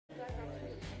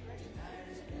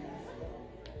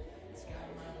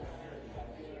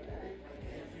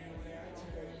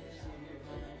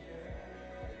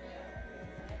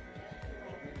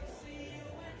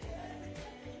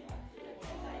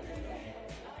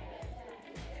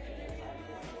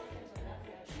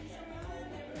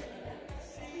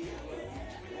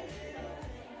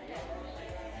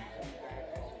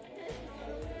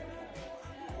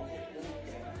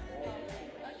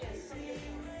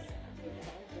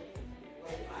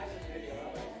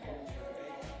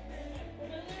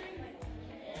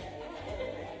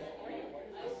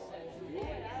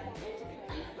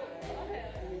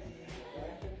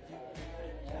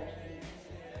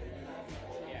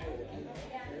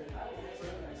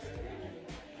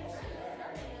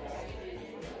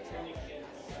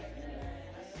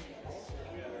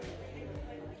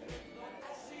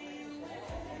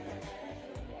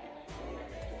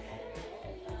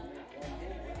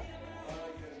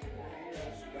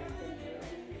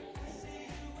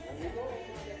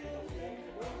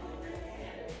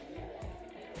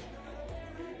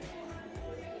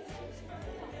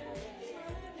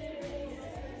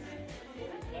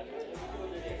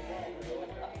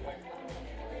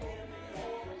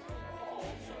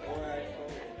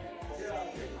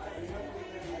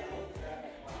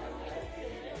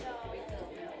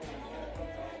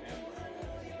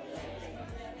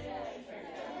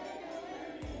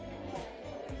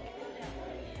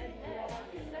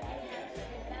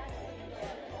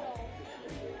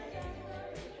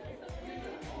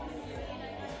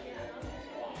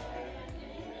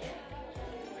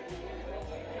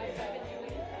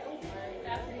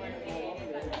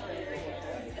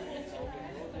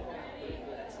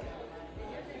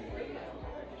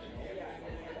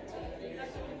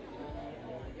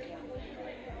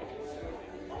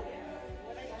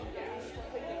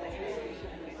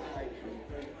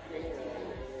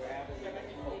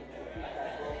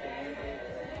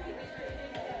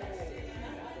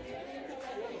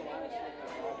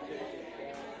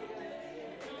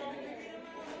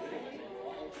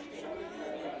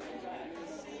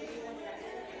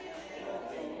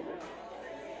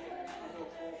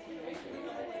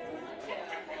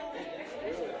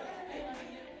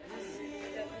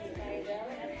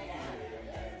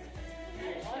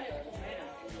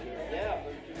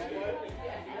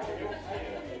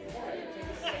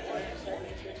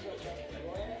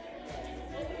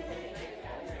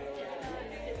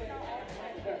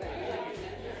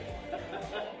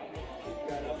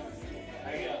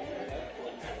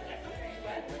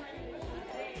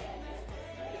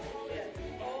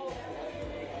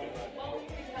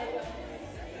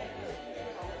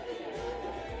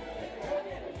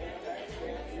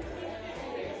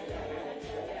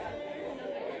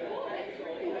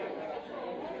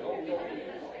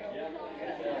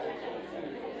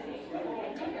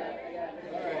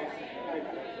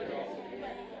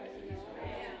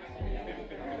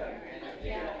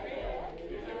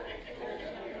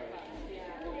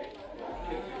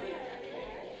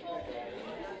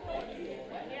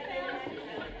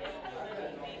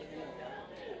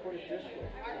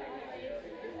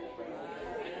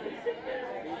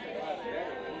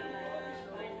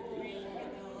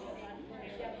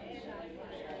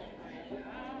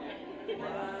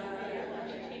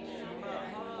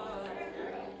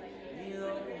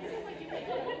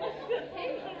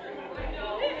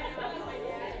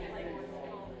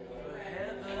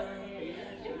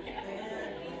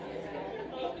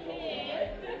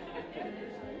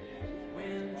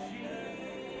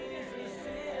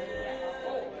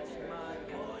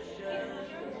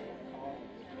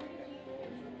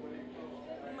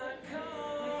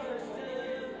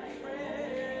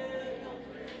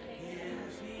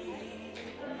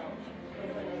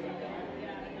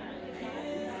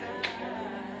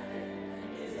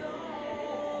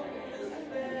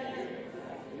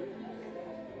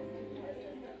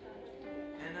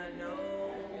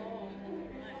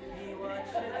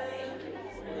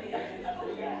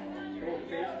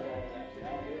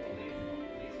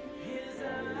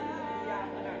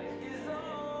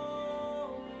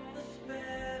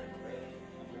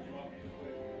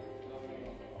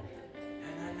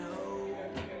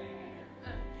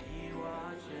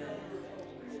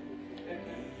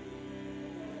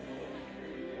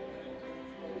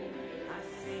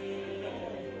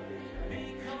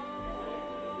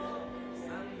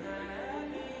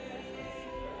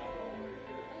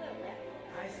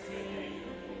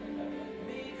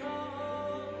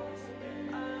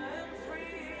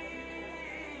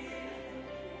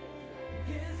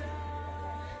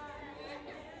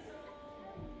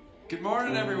Good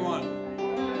morning, everyone.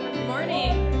 Good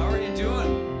morning. How are you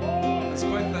doing? It's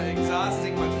quite the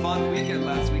exhausting but fun weekend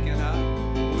last weekend, huh?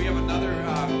 We have another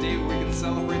day where we can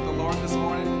celebrate the Lord this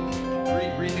morning,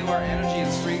 renew our energy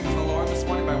and strengthen the Lord this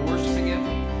morning by worshiping Him.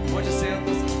 Why don't you stand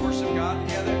with us? Let's worship God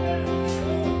together.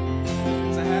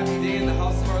 It's a happy day in the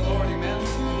house of our Lord, amen?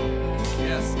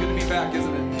 Yes, good to be back,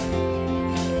 isn't it?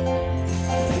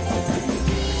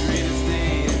 The greatest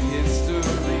day in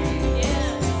history.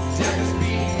 Yes. Death is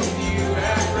beating, you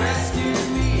have rescued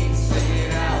me. Sing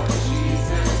it out,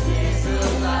 Jesus is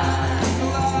alive. He's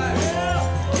alive.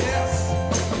 Yes.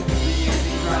 The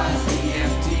empty cross, the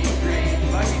empty grave.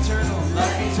 Life eternal,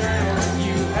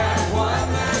 you have won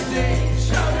the day.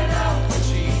 Shout it out,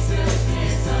 Jesus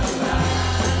is alive.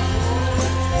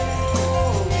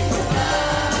 Oh, He's alive.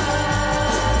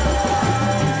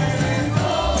 And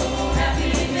oh,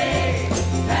 happy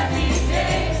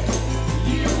day,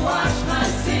 you wash my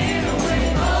sin away.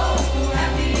 Oh,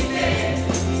 happy day,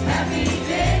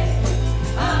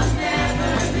 I'll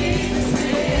never be the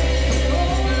same.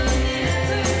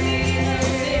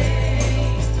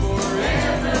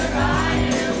 Forever I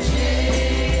am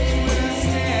changed when I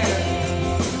stand.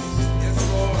 Yes,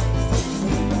 Lord.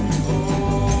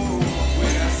 Oh,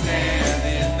 when I stand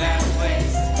in that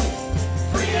place,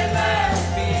 free at last,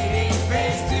 meeting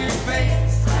face to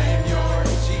face. I am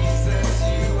yours, Jesus,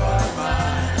 you are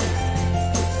mine.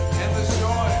 Endless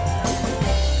joy,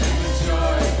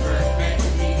 perfect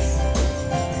peace.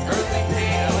 Earthly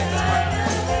pain, I like this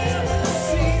part.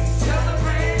 Cease,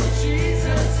 celebrate,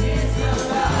 Jesus is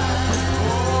alive.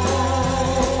 Oh,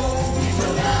 He's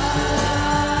alive.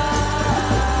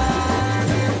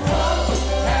 Oh,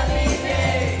 happy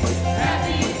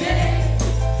day,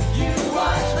 you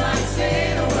wash my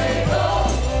sin away. Oh,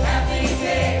 happy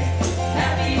day,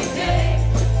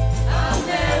 I'll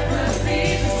never be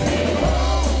the same.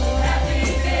 Oh, happy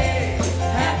day,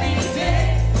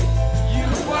 you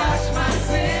wash my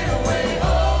sin away.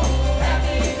 Oh,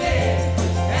 happy day,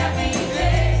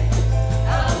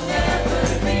 I'll never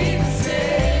be the same.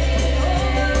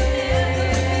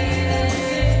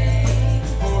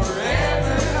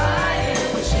 Forever I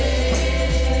am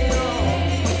changed.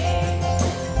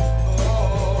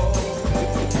 Oh,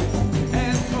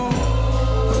 and oh,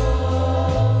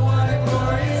 what a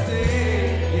glorious day.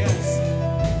 Yes.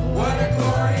 What a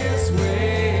glorious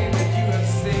way that you have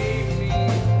saved me.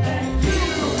 You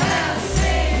have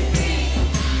saved me.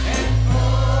 And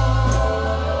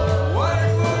oh, what a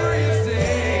glorious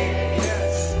day.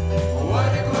 Yes.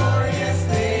 What a glorious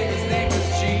day. His name is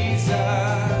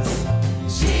Jesus.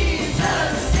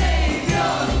 Jesus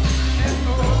Savior. And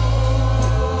oh,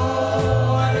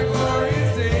 what a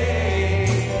glorious day.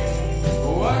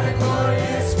 What a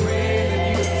glorious way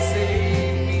that you have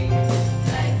saved me.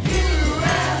 You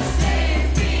have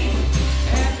saved me,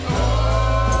 and oh,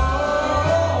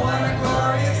 what a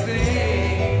glorious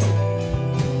day!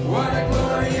 What a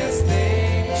glorious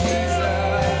day,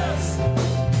 Jesus,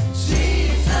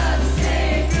 Jesus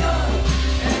Savior,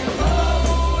 and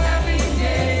oh, happy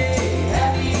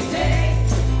day,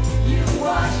 you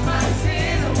wash my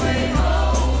sin away.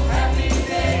 Oh, happy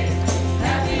day,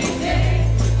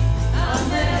 I'll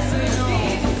never be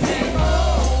the same.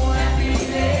 Oh, happy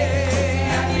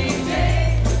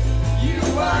day, you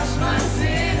wash my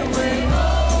sin away.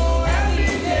 Oh, happy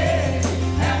day,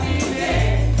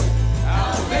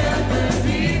 I'll never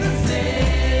be the same.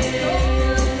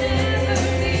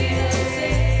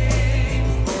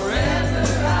 Forever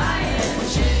I am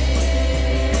changed.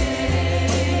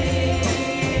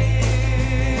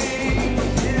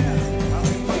 Yeah.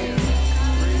 Hallelujah.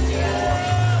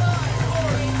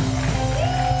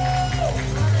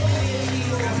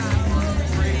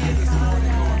 Praise you this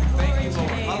morning, Lord. Thank you,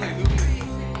 Lord. Hallelujah.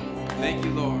 Thank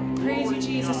you, Lord. Praise you,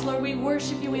 Jesus. Lord, we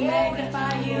worship you. We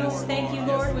magnify you. Thank you,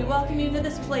 Lord. We welcome you into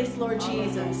this place, Lord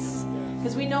Jesus.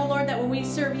 Because we know, Lord, that when we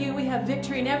serve you, we have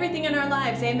victory in everything in our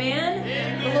lives. Amen?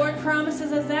 The Lord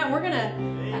promises us that. We're going to,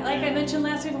 like I mentioned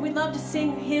last week, we love to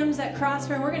sing hymns at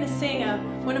Crossfire. We're going to sing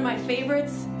one of my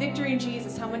favorites, Victory in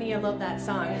Jesus. How many of you love that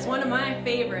song? It's one of my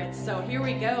favorites. So here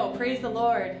we go. Praise the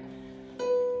Lord.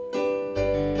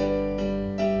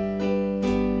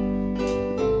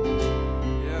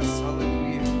 Yes,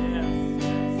 hallelujah.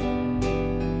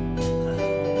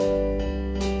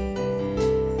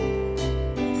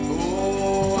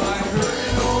 Oh, I heard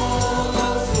an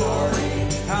old story,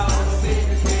 how the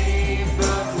Savior came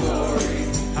from glory,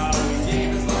 how He gave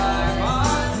His life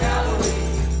on Calvary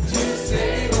to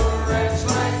save a wretch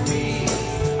like me.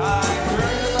 I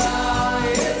heard about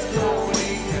His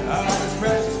going, of His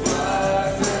precious blood.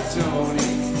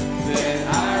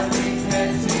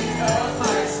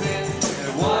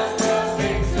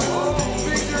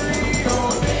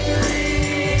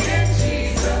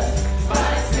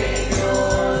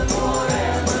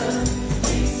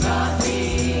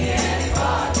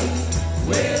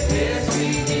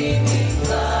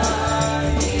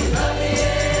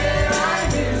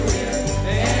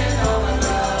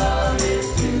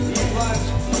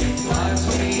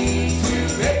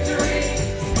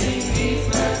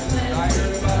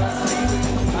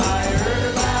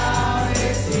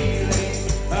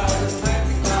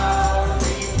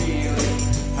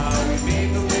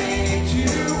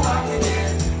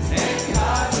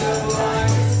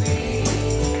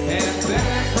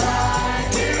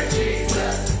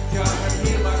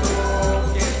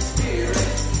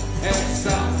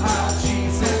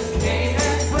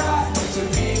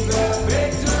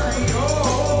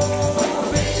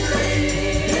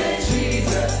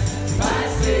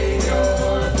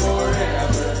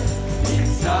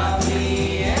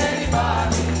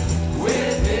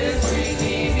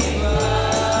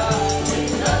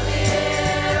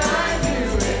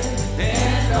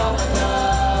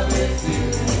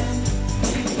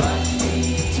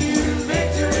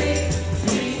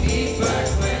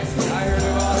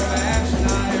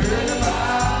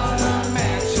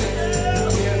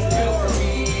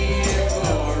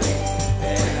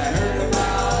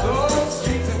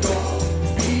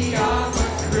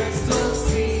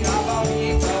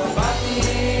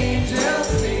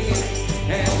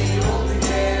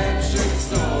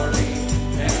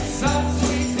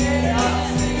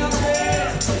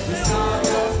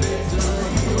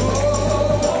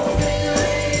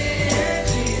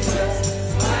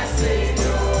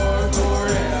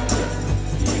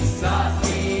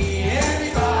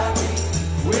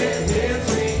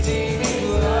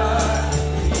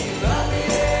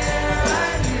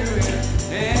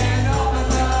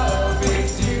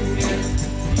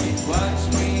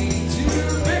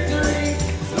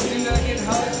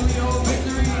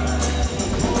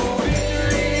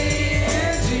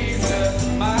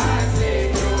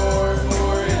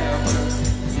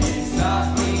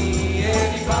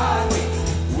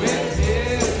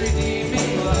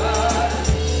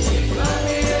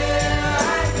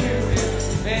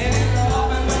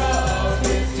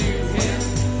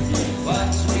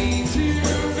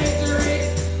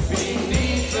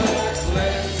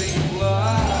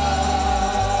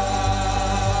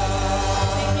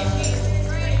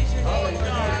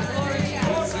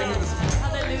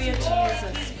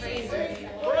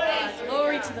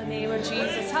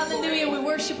 Hallelujah. We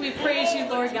worship, we praise you,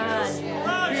 Lord God.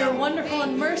 For your wonderful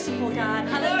and merciful God.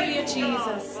 Hallelujah,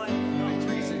 Jesus.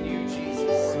 Victories in you,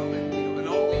 Jesus. Hallelujah. And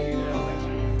only you,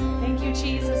 hallelujah. Thank you,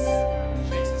 Jesus.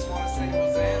 Makes us want to sing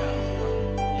Hosanna.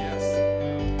 Yes.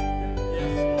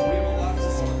 Yes. We have a lot to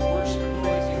sing, worship and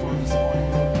praise you for this morning.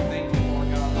 Thank you, Lord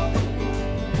God.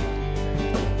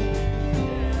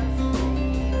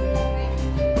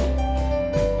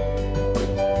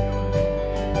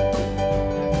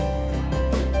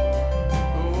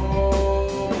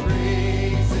 Oh,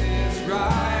 praises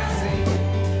rising,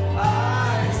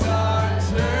 eyes are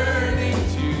turning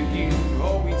to you.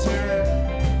 Oh, we turn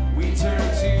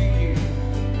to you.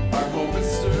 Our hope is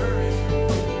stirring,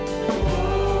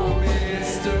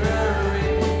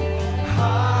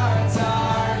 hearts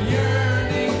are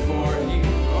yearning for you.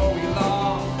 Oh,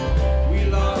 we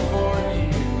long for you.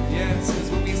 Yes, 'cause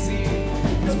when we see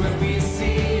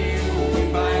you, we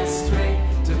find strength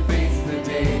to face the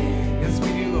day. Yes, we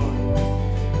do, Lord.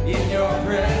 In your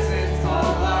presence,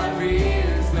 all our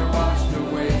fears, they're washed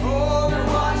away. Oh, they're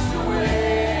washed away.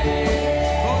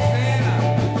 Hosanna,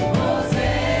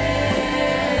 Hosanna,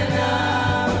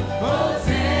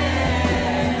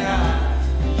 Hosanna.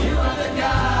 You are the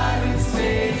God who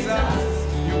saves us.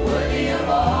 You're worthy of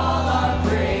all our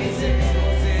praises.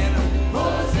 Hosanna,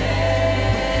 Hosanna,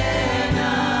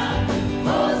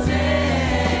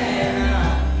 Hosanna.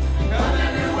 Come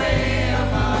every way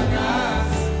among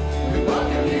us. We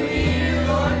welcome you here,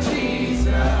 Lord Jesus.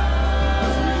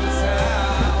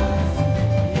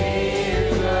 Hear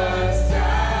the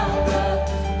sound of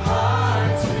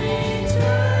hearts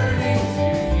returning to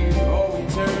you. Oh,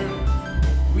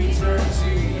 we turn to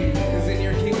you, 'cause in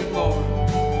your kingdom, Lord,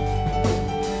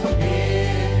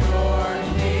 in your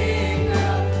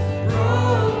kingdom,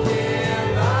 broken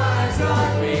lives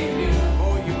are made new.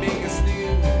 Oh, you make us new,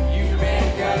 you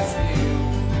make us new.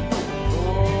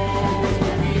 Oh,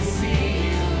 when we see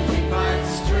you, we find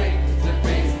strength to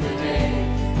face the day.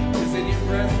 'Cause in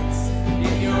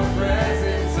your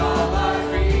presence, all our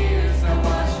fears are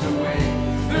washed away.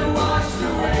 They're washed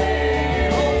away.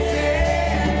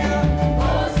 Hosanna,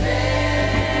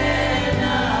 Hosanna,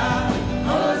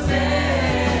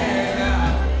 Hosanna.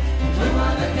 You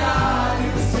are the God who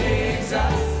saves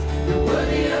us. You're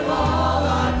worthy of all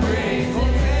our praise.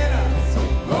 Hosanna,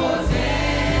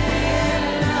 Hosanna,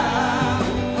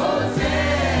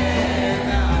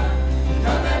 Hosanna.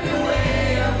 Come every way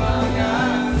among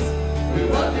us. We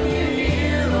welcome you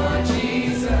here, Lord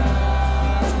Jesus.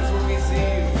 'Cause when we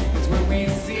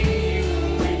see you,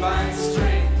 we find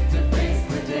strength to face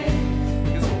the day.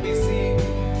 'Cause when we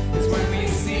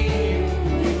see you,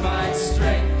 we find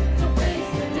strength to face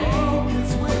the day. Oh,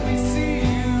 'cause when we see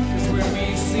you,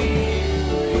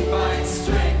 we find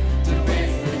strength to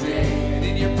face the day. And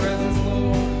in your presence,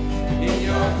 Lord, in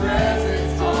your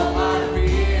presence, all our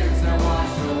fears are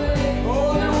washed away.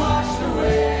 Oh, they're washed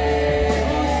away.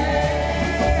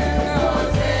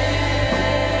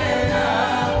 Hosanna,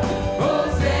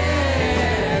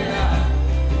 Hosanna,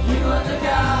 you are the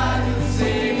God who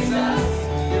saves us.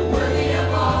 You're worthy of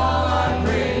all our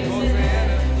praise.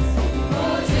 Hosanna,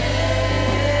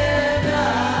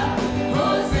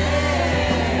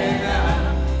 Hosanna,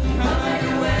 come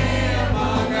every way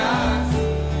among us.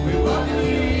 We welcome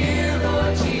you here,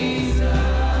 Lord Jesus.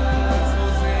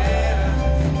 Hosanna,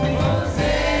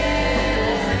 Hosanna,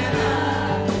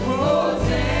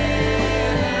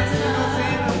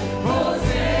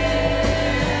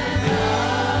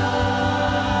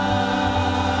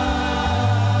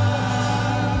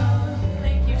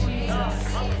 Thank you, Jesus.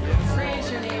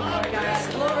 Praise your name, Lord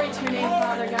God. Glory to your name,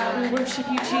 Father God. We worship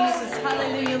you, Jesus.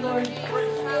 Hallelujah, Lord.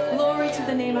 Glory to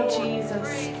the name of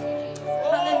Jesus.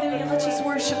 Hallelujah. Let's just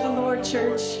worship the Lord,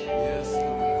 church.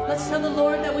 Let's tell the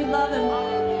Lord that we love him.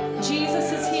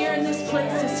 Jesus is here in this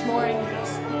place this morning.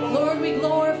 Lord, we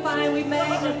glorify and we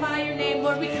magnify your name.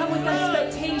 Lord, we come with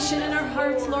expectation in our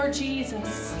hearts, Lord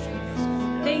Jesus.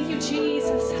 Thank you,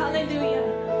 Jesus. Hallelujah.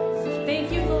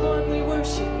 Thank you, Lord. We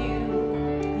worship you.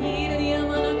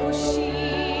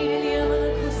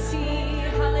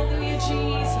 Hallelujah,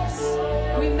 Jesus.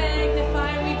 We magnify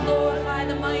and we glorify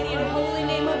the mighty and holy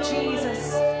name of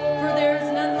Jesus. For there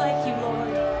is none like you,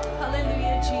 Lord.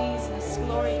 Hallelujah, Jesus.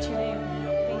 Glory to your name.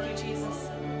 Thank you, Jesus.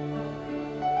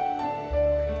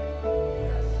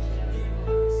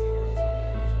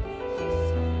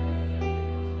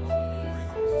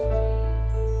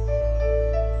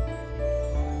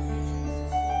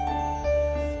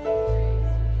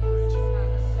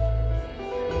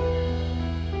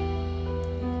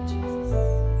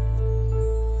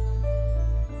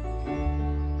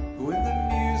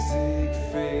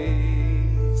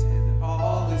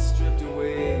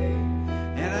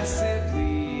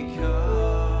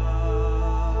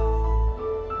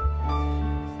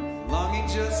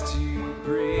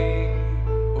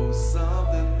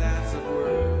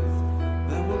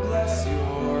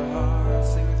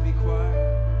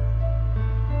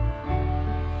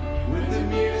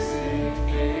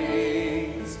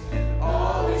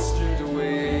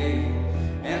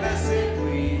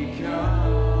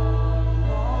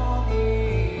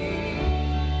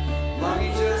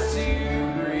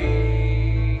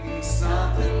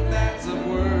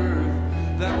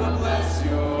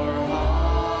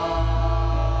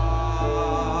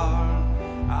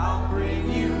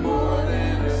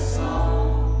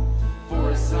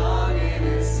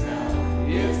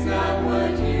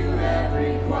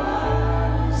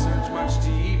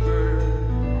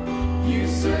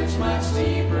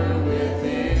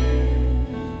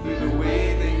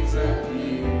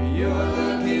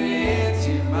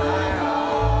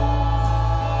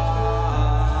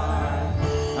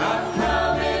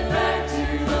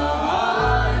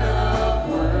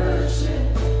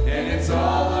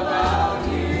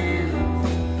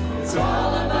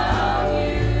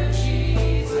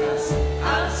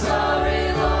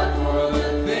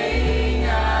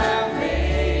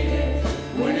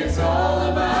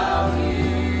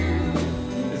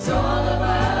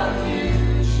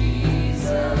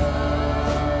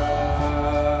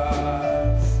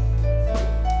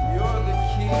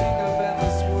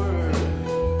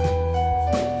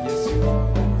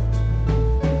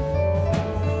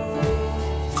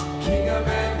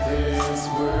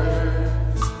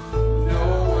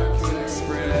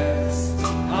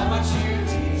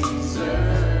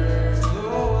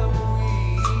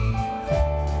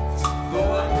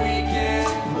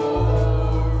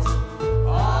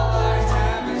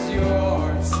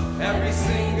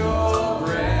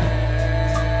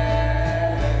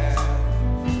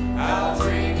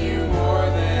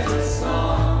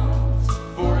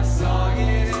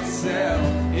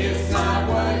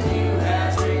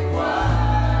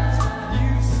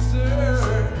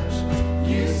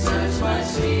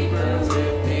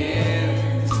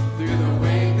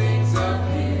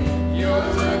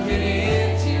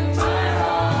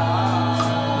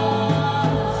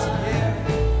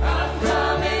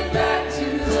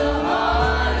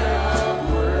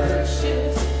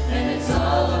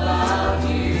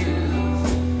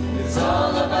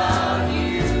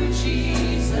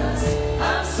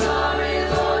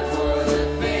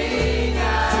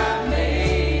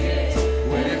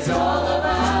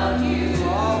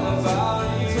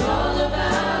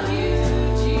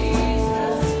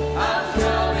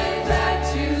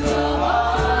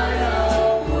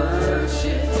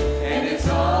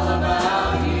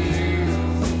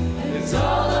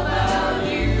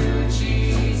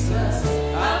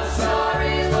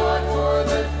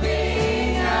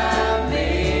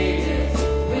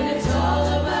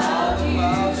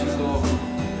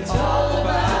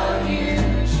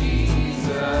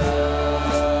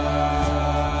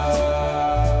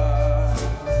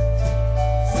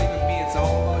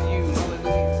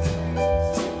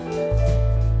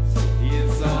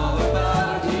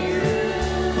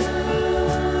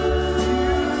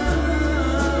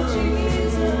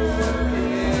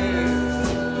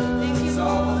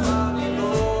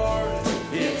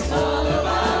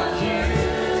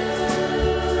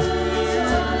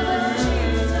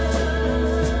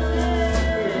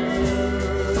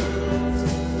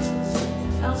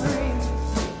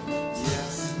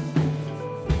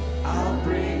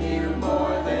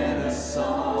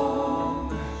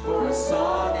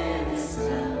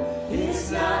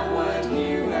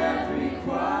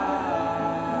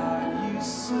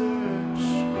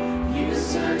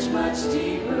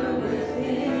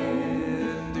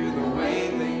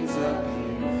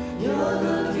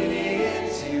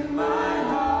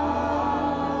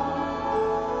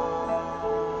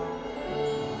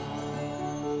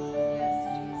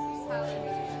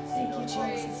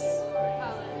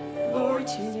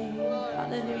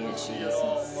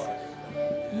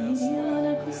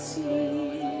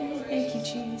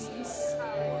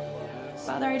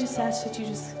 I just ask that you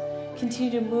just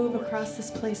continue to move across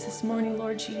this place this morning,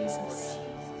 Lord Jesus,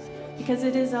 because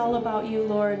it is all about you,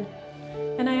 Lord.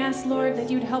 And I ask, Lord,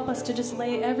 that you'd help us to just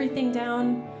lay everything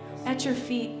down at your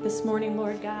feet this morning,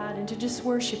 Lord God, and to just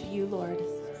worship you, Lord.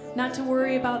 Not to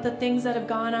worry about the things that have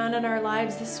gone on in our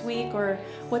lives this week or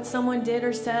what someone did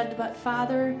or said, but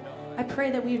Father, I pray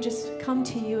that we would just come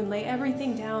to you and lay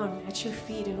everything down at your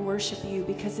feet and worship you,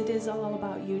 because it is all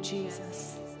about you,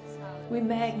 Jesus. We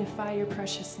magnify your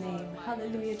precious name.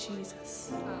 Hallelujah,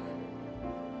 Jesus.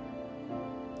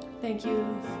 Thank you.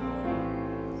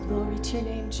 Glory to your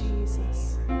name,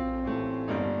 Jesus.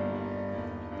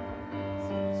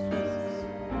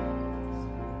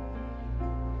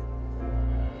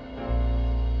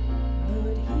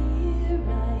 Lord, here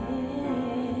I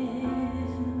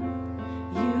am.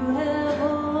 You have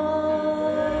all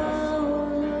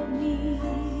of me.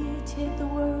 Take the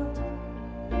world.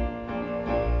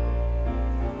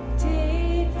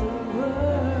 Take the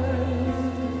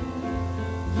world.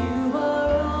 You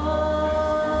are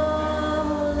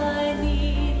all I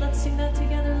need. Let's sing that together.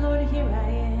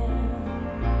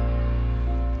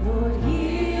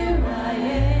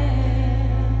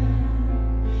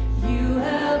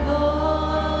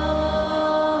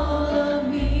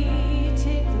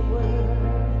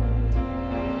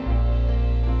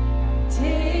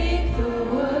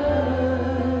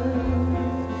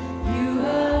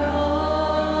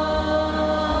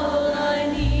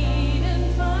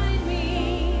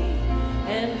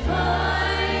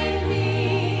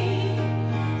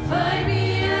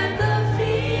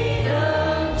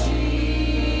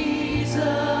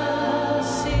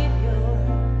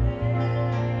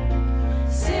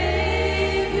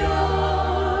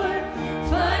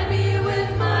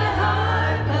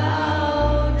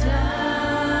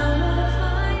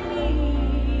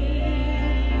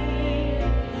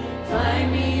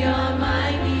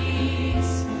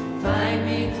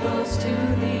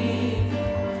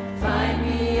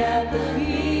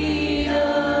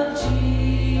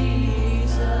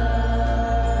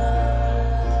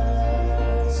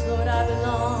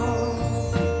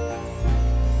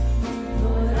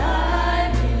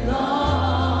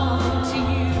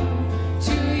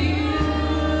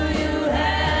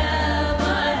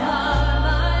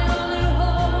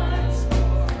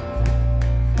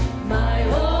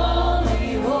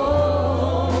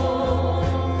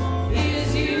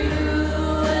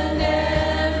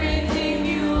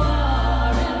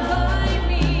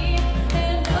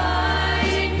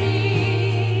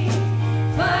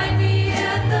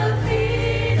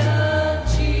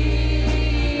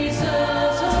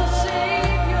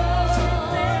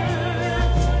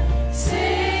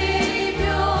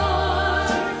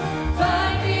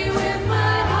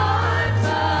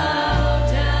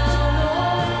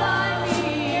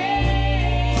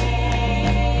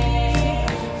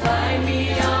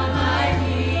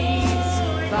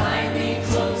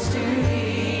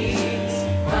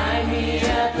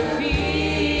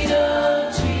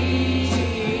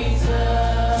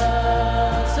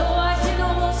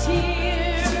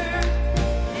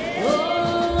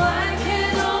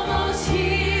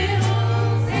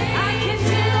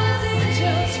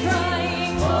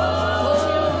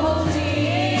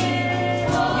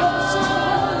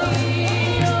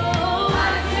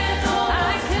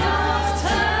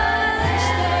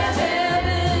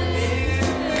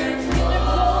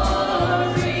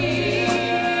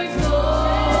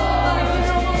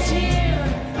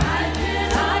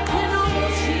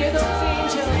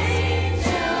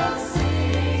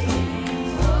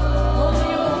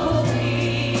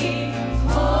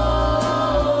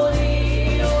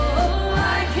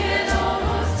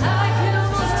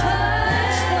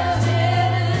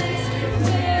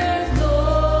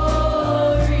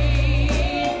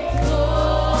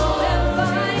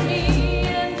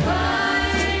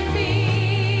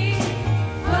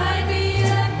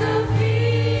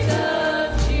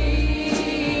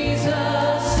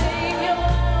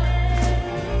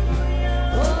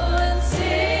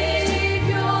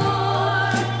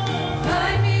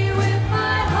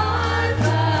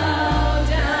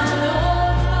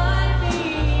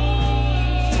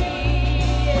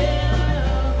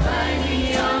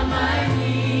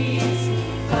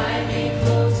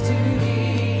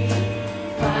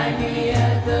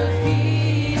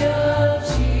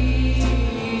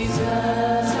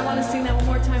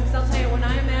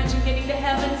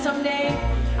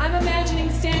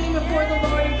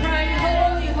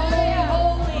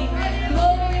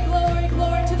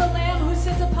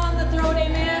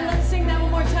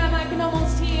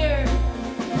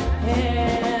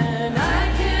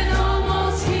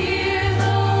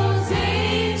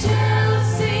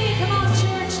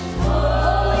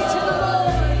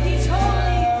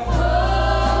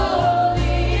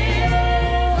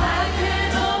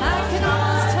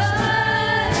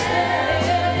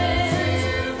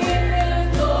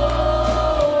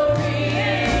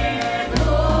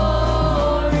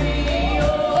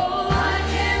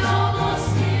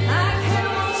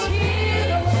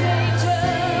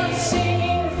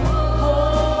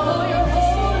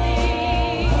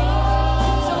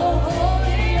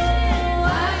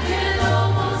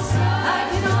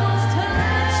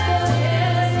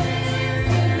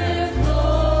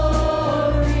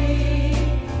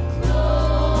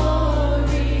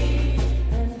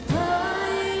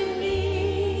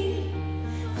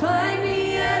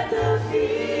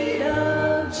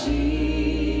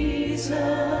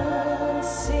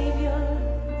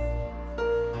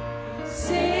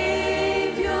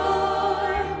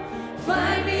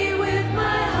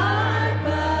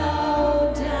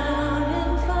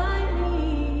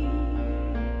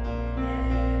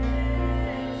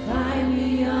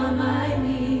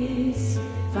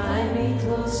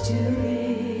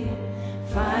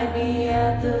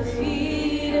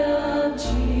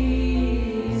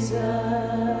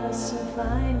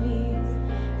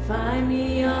 Find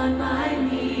me on my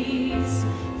knees,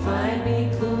 find me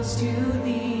close to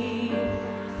thee,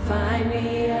 find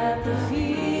me at the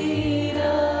feet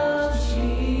of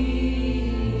Jesus.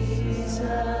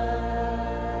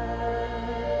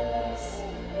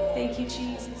 Thank you,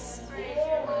 Jesus.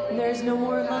 There's no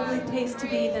more lovely place to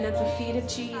be than at the feet of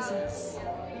Jesus.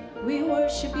 We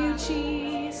worship you,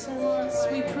 Jesus.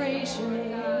 We praise your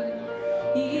name.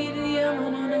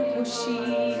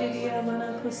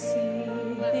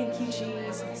 Thank you,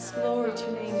 Jesus. Glory to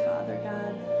your name, Father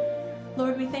God.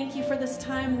 Lord, we thank you for this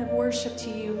time of worship to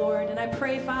you, Lord. And I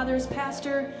pray, Father, as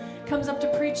Pastor comes up to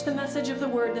preach the message of the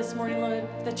word this morning, Lord,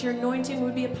 that your anointing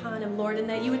would be upon him, Lord, and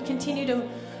that you would continue to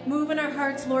move in our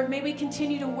hearts, Lord. May we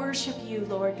continue to worship you,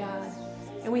 Lord God.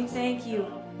 And we thank you.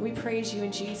 We praise you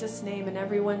in Jesus' name. And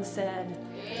everyone said,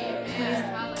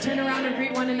 please turn around and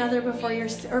greet one another before you're,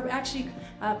 or actually,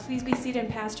 please be seated. And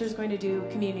Pastor is going to do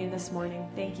communion this morning.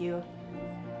 Thank you.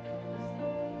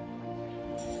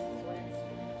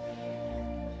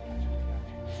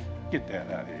 Get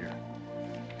that out of here.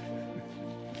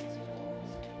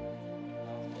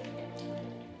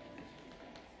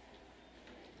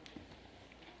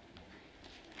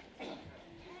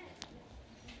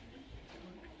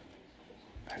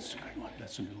 That's a good one.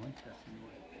 That's a good one.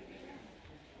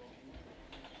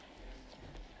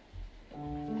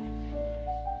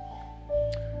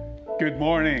 Good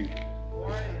morning.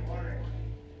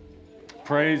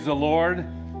 Praise the Lord.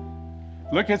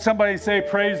 Look at somebody and say,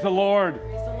 praise the Lord.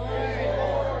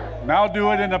 Now do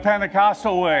it in a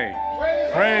Pentecostal way.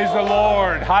 Praise the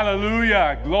Lord.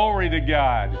 Hallelujah. Glory to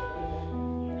God.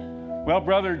 Well,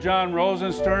 Brother John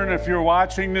Rosenstern, if you're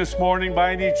watching this morning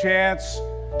by any chance,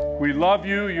 we love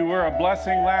you. You were a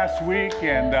blessing last week,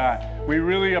 and we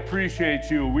really appreciate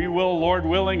you. We will, Lord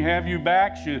willing, have you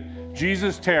back.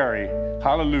 Jesus tarry.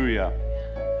 Hallelujah.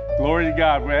 Glory to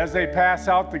God. As they pass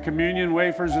out the communion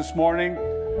wafers this morning,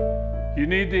 you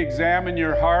need to examine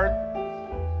your heart.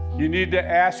 You need to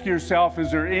ask yourself,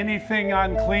 is there anything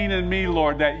unclean in me,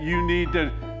 Lord, that you need to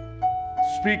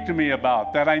speak to me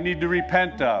about, that I need to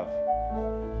repent of?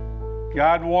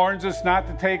 God warns us not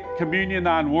to take communion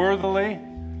unworthily,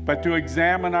 but to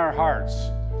examine our hearts.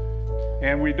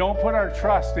 And we don't put our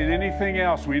trust in anything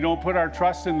else. We don't put our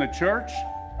trust in the church.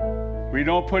 We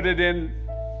don't put it in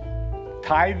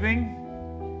tithing.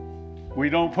 We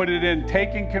don't put it in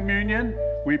taking communion.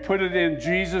 We put it in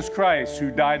Jesus Christ, who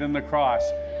died on the cross,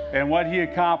 and what he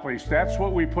accomplished. That's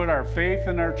what we put our faith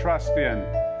and our trust in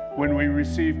when we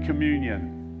receive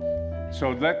communion.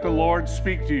 So let the Lord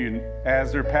speak to you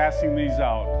as they're passing these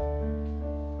out.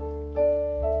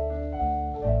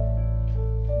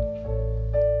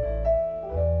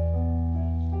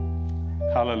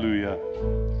 Hallelujah.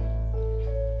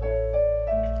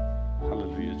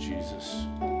 Hallelujah, Jesus.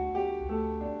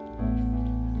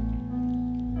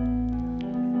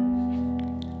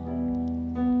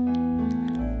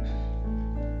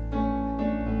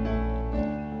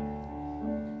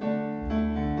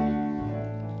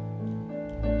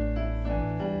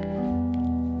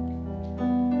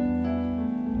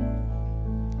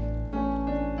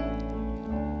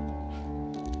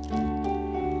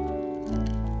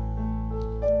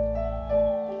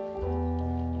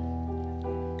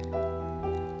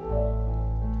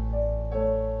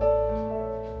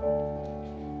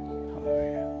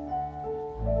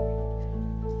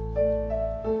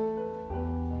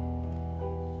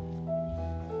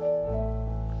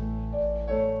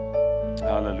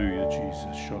 Hallelujah, Jesus.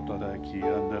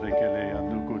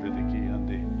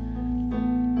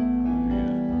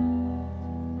 Hallelujah.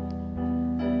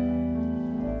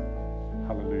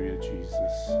 Hallelujah,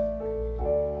 Jesus.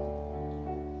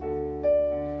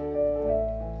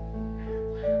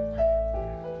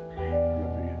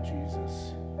 Hallelujah,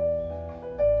 Jesus.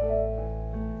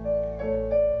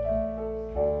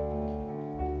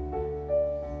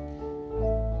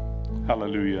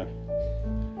 Hallelujah.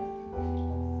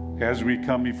 As we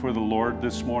come before the Lord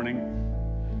this morning,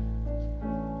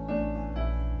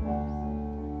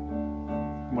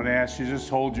 I'm going to ask you just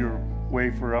hold your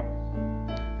wafer up.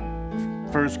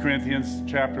 1 Corinthians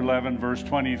chapter 11, verse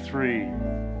 23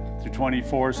 to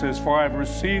 24 says, "For I have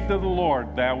received of the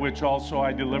Lord that which also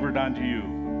I delivered unto you,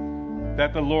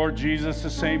 that the Lord Jesus, the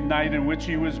same night in which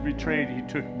he was betrayed, he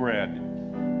took bread.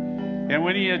 And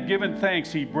when he had given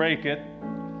thanks, he brake it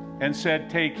and said,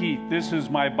 Take, eat, this is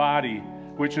my body,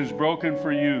 which is broken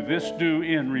for you. This do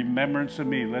in remembrance of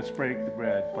me." Let's break the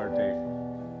bread, partake.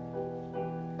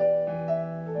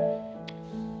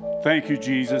 Thank you,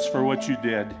 Jesus, for what you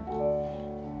did.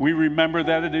 We remember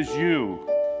that it is you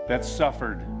that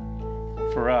suffered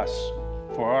for us,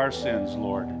 for our sins,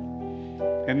 Lord.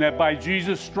 and that by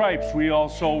Jesus' stripes we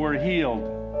also were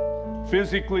healed,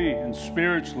 physically and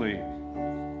spiritually.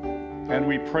 And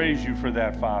we praise you for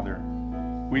that, Father.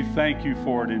 We thank you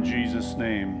for it in Jesus'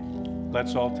 name.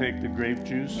 Let's all take the grape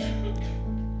juice.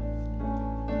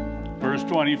 Verse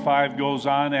 25 goes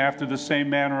on, after the same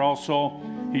manner also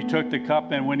he took the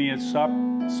cup, and when he had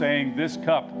supped, saying, This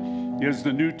cup is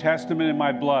the New Testament in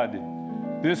my blood.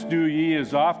 This do ye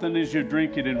as often as you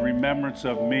drink it in remembrance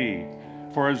of me.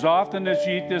 For as often as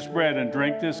ye eat this bread and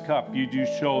drink this cup, ye do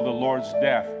show the Lord's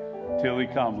death till he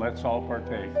come. Let's all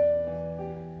partake.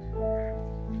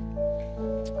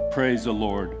 Praise the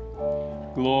Lord.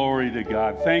 Glory to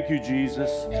God. Thank you,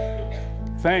 Jesus.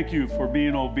 Thank you for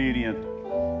being obedient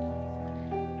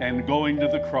and going to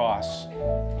the cross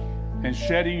and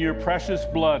shedding your precious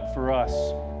blood for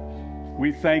us.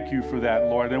 We thank you for that,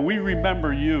 Lord. And we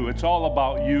remember you. It's all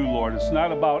about you, Lord. It's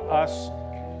not about us.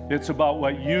 It's about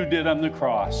what you did on the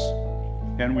cross.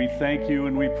 And we thank you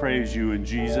and we praise you in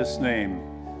Jesus' name.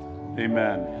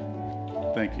 Amen.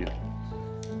 Thank you.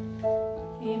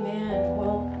 Amen.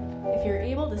 Well, if you're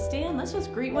able to stand, let's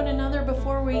just greet one another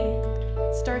before we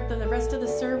start the rest of the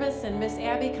service and Miss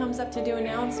Abby comes up to do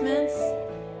announcements.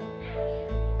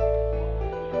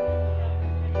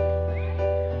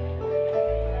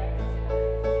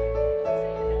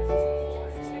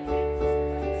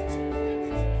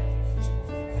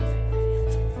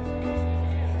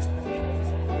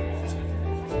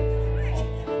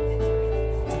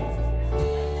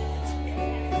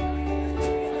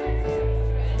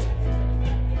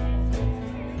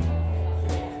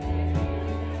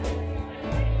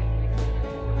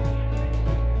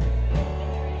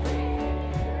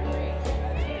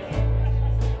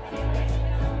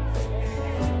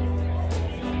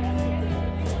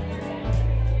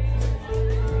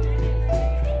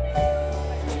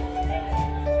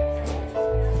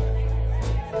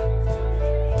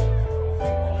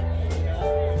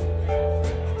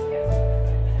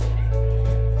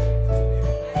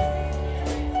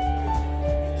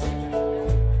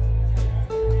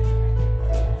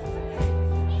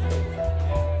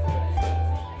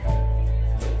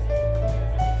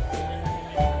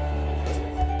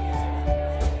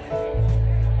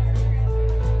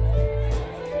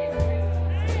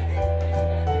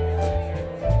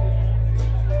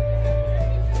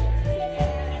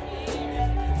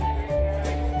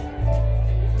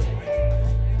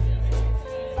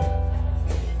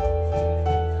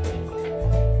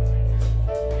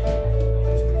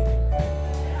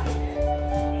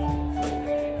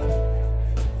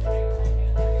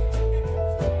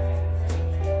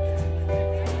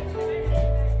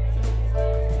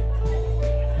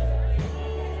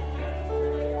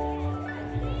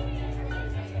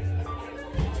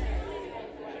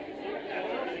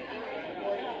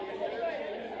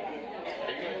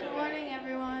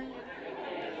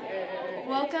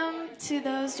 Welcome to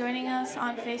those joining us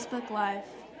on Facebook Live.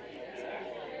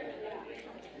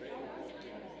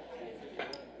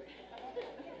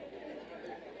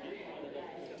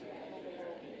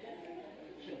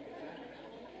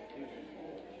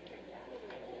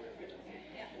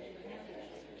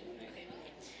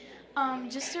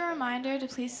 Just a reminder to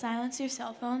please silence your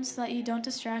cell phones so that you don't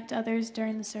distract others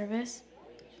during the service.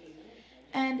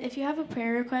 And if you have a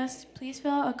prayer request, please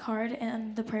fill out a card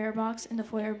in the prayer box in the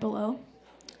foyer below,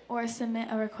 or submit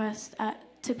a request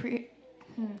to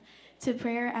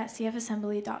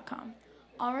prayer@cfassembly.com.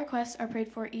 All requests are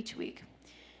prayed for each week.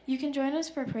 You can join us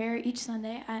for prayer each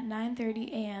Sunday at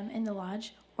 9:30 a.m. in the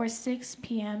lodge or 6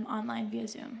 p.m. online via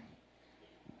Zoom.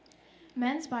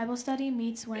 Men's Bible Study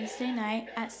meets Wednesday night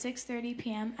at 6:30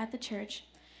 p.m. at the church,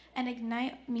 and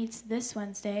Ignite meets this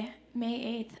Wednesday,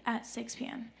 May 8th at 6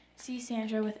 p.m. See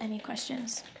Sandra with any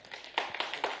questions.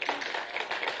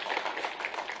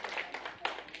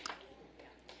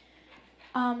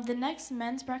 The next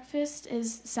men's breakfast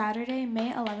is Saturday,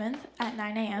 May 11th at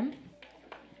 9 a.m.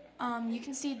 You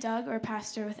can see Doug or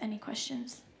Pastor with any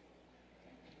questions.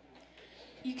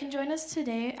 You can join us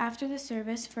today after the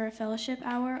service for a fellowship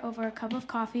hour over a cup of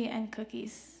coffee and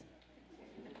cookies.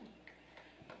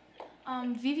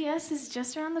 VBS is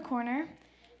just around the corner,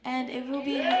 and it will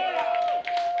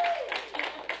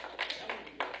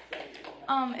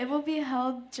be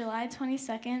held July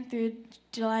 22nd through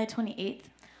July 28th.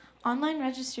 Online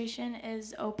registration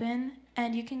is open,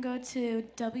 and you can go to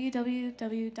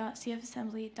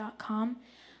www.cfassembly.com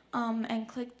and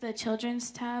click the Children's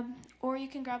tab, or you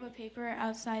can grab a paper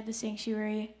outside the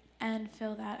sanctuary and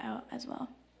fill that out as well.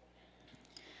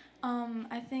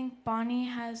 I think Bonnie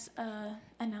has an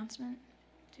announcement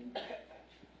too.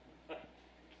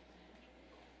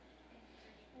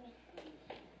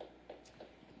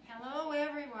 Hello,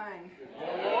 everyone.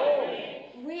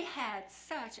 had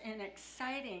such an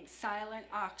exciting silent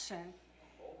auction.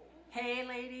 Hey,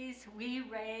 ladies, we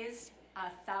raised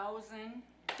 $1,000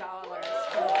 for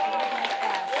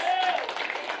VBS.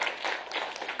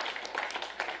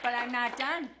 But I'm not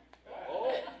done.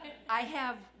 I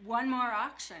have one more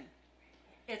auction.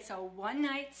 It's a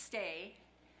one-night stay,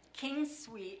 king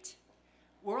suite,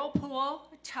 whirlpool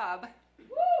tub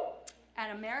at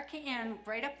America Inn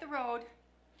right up the road.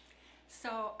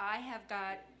 So I have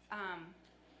got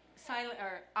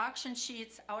auction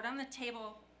sheets out on the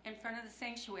table in front of the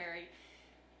sanctuary.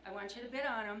 I want you to bid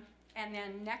on them. And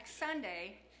then next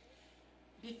Sunday,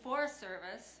 before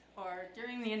service or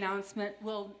during the announcement,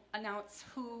 we'll announce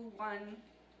who won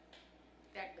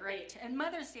that great. And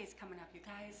Mother's Day's coming up, you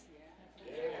guys.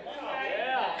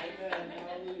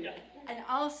 And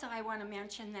also I want to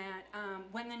mention that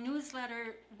when the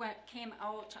newsletter came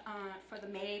out for the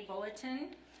May Bulletin,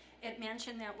 it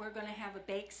mentioned that we're going to have a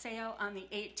bake sale on the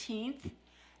 18th.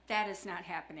 That is not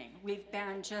happening. We've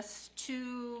been just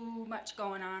too much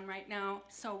going on right now,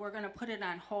 so we're going to put it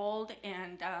on hold,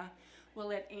 and we'll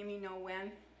let Amy know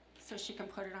when so she can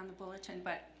put it on the bulletin.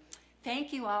 But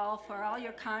thank you all for all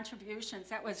your contributions.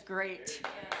 That was great.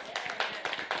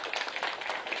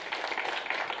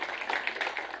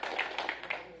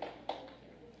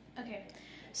 Okay,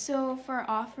 so for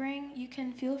offering, you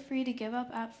can feel free to give up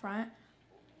at front,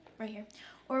 right here.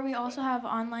 Or we also have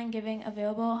online giving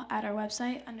available at our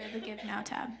website under the Give Now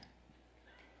tab.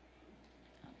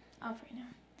 Offering now.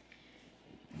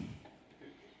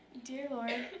 Dear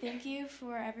Lord, thank you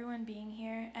for everyone being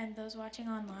here and those watching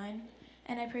online.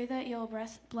 And I pray that you'll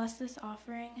bless this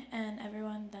offering and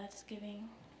everyone that's giving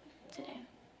today.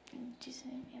 In Jesus'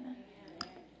 name, amen.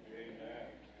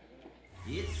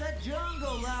 It's a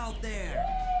jungle out there.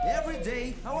 Every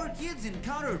day, our kids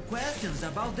encounter questions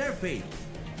about their faith.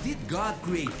 Did God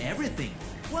create everything?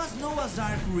 Was Noah's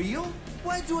Ark real?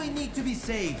 Why do I need to be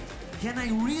saved? Can I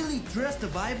really trust the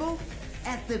Bible?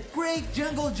 At the Great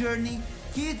Jungle Journey,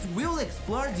 kids will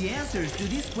explore the answers to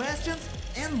these questions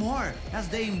and more as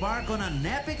they embark on an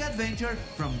epic adventure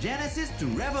from Genesis to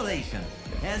Revelation.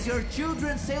 As your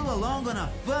children sail along on a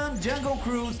fun jungle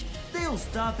cruise, they'll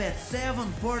stop at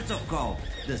 7 ports of call,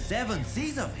 the 7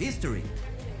 seas of history.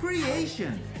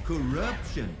 Creation,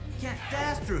 corruption,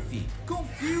 catastrophe,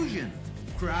 confusion,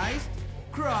 Christ,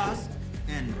 cross,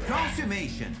 and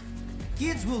consummation.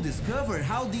 Kids will discover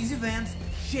how these events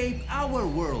shape our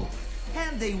world,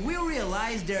 and they will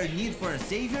realize their need for a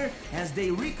savior as they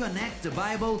reconnect the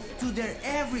Bible to their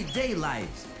everyday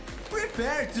lives.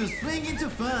 Prepare to swing into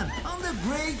fun on the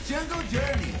Great Jungle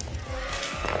Journey.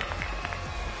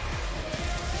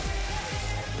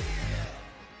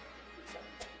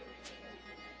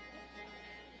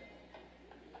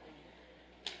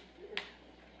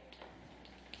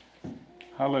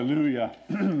 Hallelujah.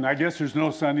 I guess there's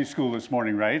no Sunday school this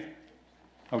morning, right?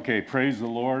 Okay, praise the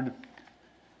Lord.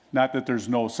 Not that there's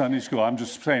no Sunday school, I'm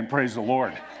just saying praise the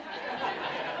Lord.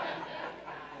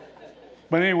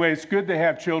 But anyway, it's good to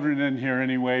have children in here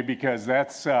anyway, because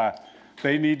that's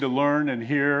they need to learn and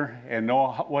hear and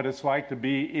know what it's like to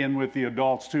be in with the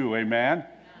adults too, amen?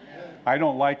 I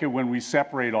don't like it when we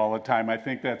separate all the time. I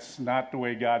think that's not the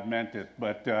way God meant it.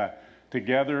 But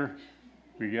together,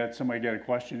 somebody got a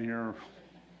question here?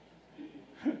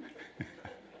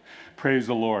 Praise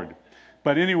the Lord.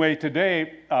 But anyway,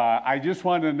 today, I just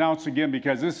want to announce again,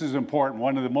 because this is important,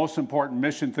 one of the most important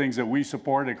mission things that we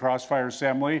support at Crossfire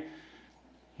Assembly.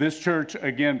 This church,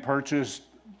 again, purchased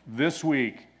this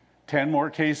week 10 more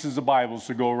cases of Bibles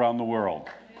to go around the world.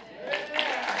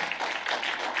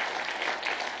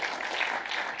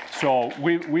 So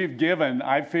we've given,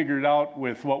 I've figured out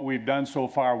with what we've done so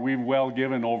far, we've well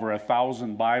given over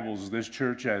 1,000 Bibles this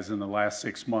church has in the last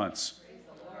 6 months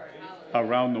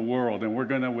around the world. And we're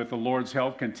going to, with the Lord's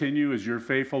help, continue as you're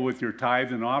faithful with your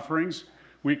tithe and offerings.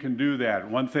 We can do that.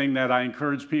 One thing that I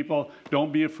encourage people,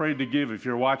 don't be afraid to give. If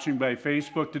you're watching by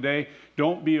Facebook today,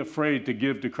 don't be afraid to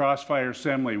give to Crossfire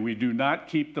Assembly. We do not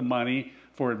keep the money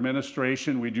for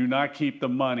administration. We do not keep the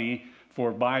money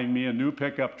for buying me a new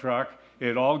pickup truck.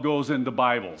 It all goes into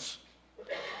Bibles.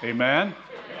 Amen?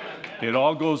 It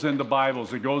all goes into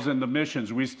Bibles. It goes into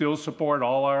missions. We still support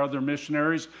all our other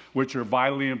missionaries, which are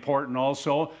vitally important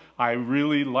also. I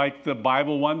really like the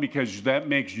Bible one because that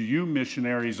makes you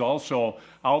missionaries also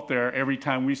out there. Every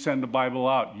time we send the Bible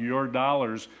out, your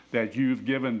dollars that you've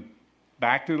given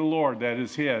back to the Lord, that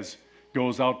is His,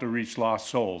 goes out to reach lost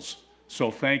souls.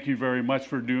 So thank you very much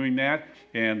for doing that.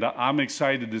 And I'm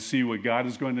excited to see what God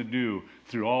is going to do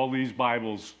through all these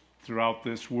Bibles throughout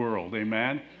this world.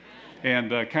 Amen?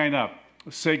 And kind of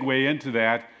segue into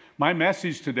that, my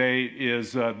message today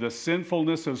is the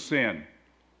sinfulness of sin.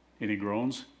 Any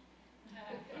groans?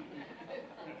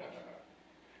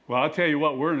 Well, I'll tell you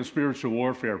what, we're in a spiritual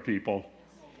warfare, people.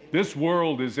 This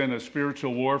world is in a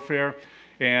spiritual warfare,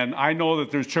 and I know that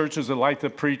there's churches that like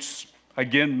to preach,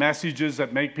 again, messages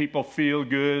that make people feel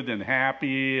good and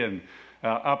happy and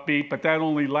upbeat, but that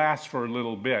only lasts for a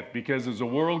little bit, because as the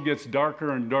world gets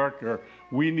darker and darker,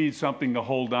 we need something to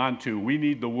hold on to. We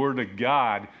need the Word of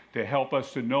God to help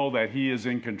us to know that He is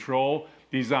in control.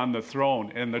 He's on the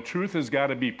throne, and the truth has got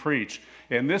to be preached.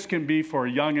 And this can be for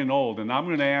young and old. And I'm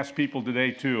going to ask people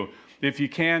today too, if you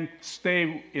can,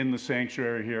 stay in the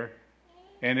sanctuary here.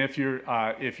 And if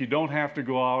you don't have to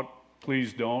go out,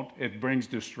 please don't. It brings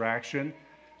distraction,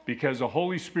 because the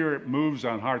Holy Spirit moves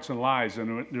on hearts and lives,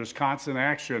 and when there's constant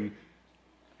action,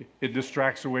 it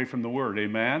distracts away from the Word.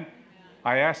 Amen?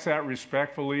 I ask that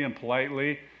respectfully and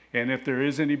politely. And if there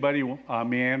is anybody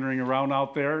meandering around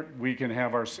out there, we can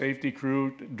have our safety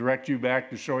crew direct you back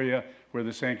to show you where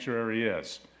the sanctuary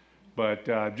is. But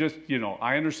just,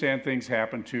 I understand things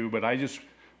happen too, but I just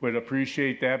would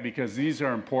appreciate that, because these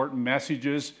are important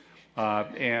messages.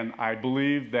 And I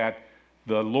believe that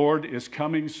the Lord is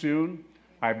coming soon.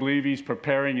 I believe He's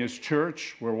preparing His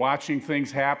church. We're watching things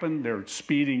happen. They're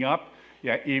speeding up.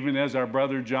 Yeah, even as our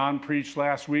brother John preached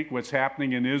last week, what's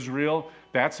happening in Israel,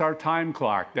 that's our time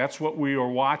clock. That's what we are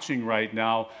watching right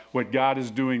now, what God is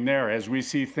doing there. As we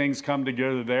see things come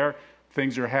together there,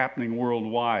 things are happening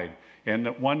worldwide. And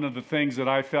one of the things that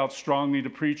I felt strongly to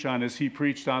preach on is he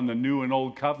preached on the new and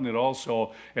old covenant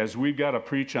also, as we've got to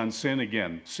preach on sin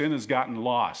again. Sin has gotten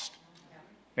lost,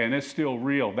 and it's still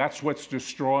real. That's what's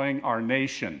destroying our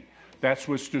nation. That's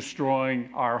what's destroying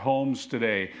our homes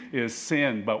today, is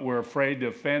sin. But we're afraid to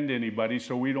offend anybody,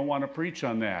 so we don't want to preach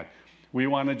on that. We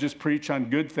want to just preach on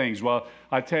good things. Well,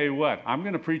 I tell you what, I'm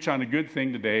going to preach on a good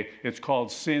thing today. It's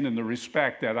called sin, in the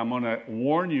respect that I'm going to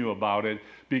warn you about it,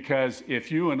 because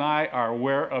if you and I are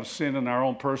aware of sin in our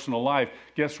own personal life,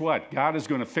 guess what? God is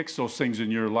going to fix those things in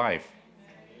your life.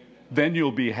 Then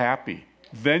you'll be happy.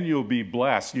 Then you'll be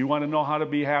blessed. You want to know how to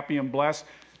be happy and blessed?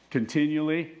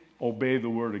 Continually obey the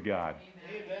Word of God.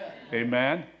 Amen.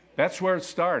 Amen? That's where it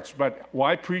starts. But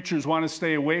why preachers want to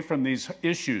stay away from these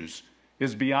issues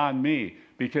is beyond me,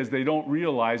 because they don't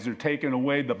realize they're taking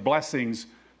away the blessings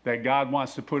that God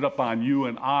wants to put up on you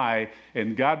and I.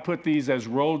 And God put these as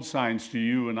road signs to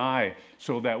you and I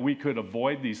so that we could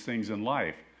avoid these things in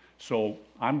life. So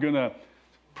I'm going to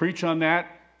preach on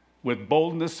that with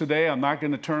boldness today. I'm not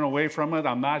going to turn away from it.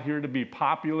 I'm not here to be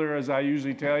popular, as I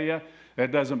usually tell you.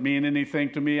 That doesn't mean anything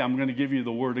to me. I'm going to give you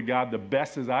the Word of God the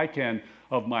best as I can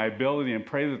of my ability, and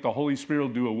pray that the Holy Spirit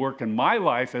will do a work in my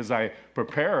life as I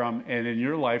prepare them, and in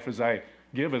your life as I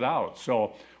give it out.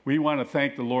 So we want to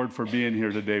thank the Lord for being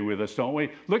here today with us, don't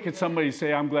we? Look at somebody and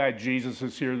say, I'm glad Jesus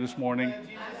is here this morning.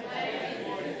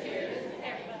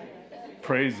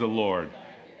 Praise the Lord.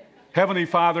 Heavenly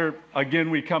Father,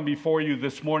 again, we come before you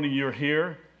this morning. You're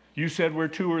here. You said where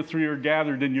 2 or 3 are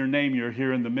gathered in your name, you're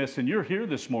here in the midst. And you're here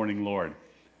this morning, Lord.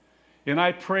 And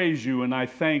I praise you, and I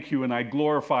thank you, and I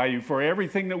glorify you for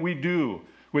everything that we do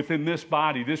within this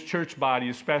body, this church body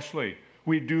especially.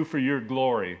 We do for your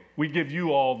glory. We give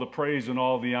you all the praise and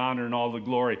all the honor and all the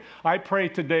glory. I pray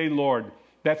today, Lord,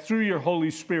 that through your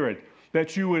Holy Spirit,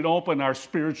 that you would open our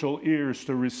spiritual ears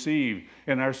to receive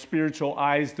and our spiritual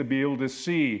eyes to be able to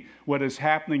see what is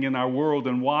happening in our world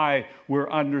and why we're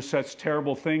under such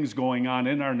terrible things going on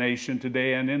in our nation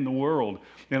today and in the world.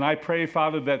 And I pray,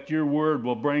 Father, that your word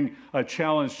will bring a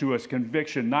challenge to us,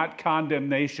 conviction, not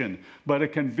condemnation, but a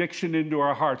conviction into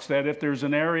our hearts that if there's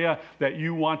an area that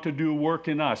you want to do work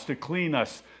in us, to clean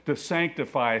us, to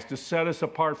sanctify us, to set us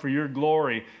apart for your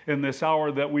glory in this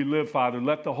hour that we live, Father,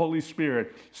 let the Holy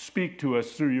Spirit speak to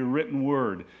us through your written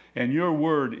word. And your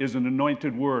word is an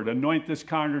anointed word. Anoint this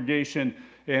congregation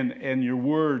and your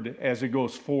word as it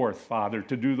goes forth, Father,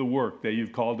 to do the work that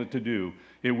you've called it to do.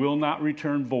 It will not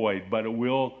return void, but it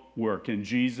will work in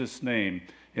Jesus' name.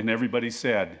 And everybody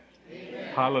said,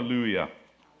 amen. Hallelujah.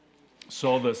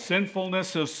 So the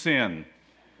sinfulness of sin.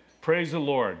 Praise the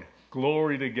Lord.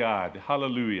 Glory to God.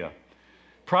 Hallelujah.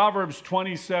 Proverbs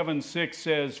 27:6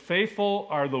 says, faithful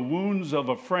are the wounds of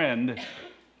a friend,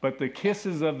 but the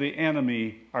kisses of the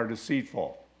enemy are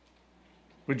deceitful.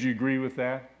 Would you agree with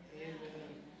that? Amen.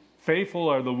 Faithful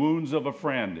are the wounds of a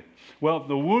friend. Well,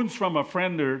 the wounds from a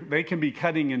friend, they can be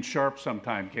cutting and sharp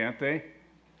sometimes, can't they?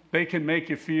 They can make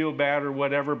you feel bad or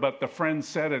whatever, but the friend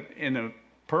said it in a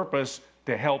purpose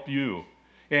to help you.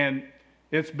 And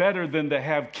it's better than to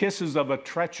have kisses of a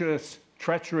treacherous,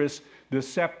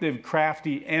 deceptive,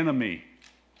 crafty enemy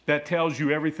that tells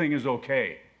you everything is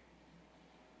okay.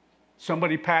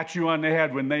 Somebody pats you on the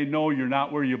head when they know you're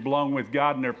not where you belong with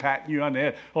God and they're patting you on the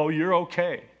head. Oh, you're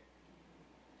okay.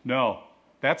 No,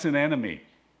 that's an enemy.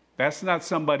 That's not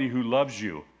somebody who loves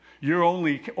you. You're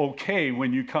only okay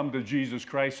when you come to Jesus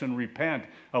Christ and repent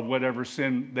of whatever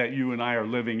sin that you and I are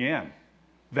living in.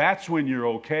 That's when you're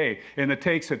okay. And it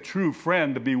takes a true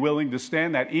friend to be willing to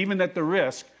stand that, even at the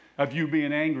risk of you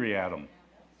being angry at them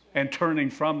and turning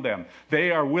from them.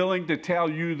 They are willing to tell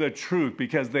you the truth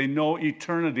because they know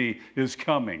eternity is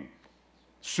coming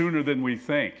sooner than we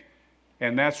think.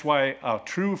 And that's why a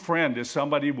true friend is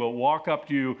somebody who will walk up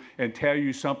to you and tell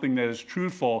you something that is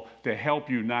truthful to help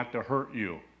you, not to hurt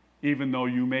you, even though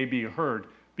you may be hurt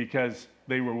because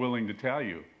they were willing to tell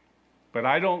you. But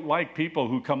I don't like people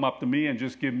who come up to me and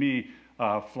just give me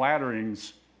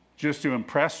flatterings just to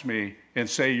impress me and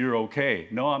say you're okay.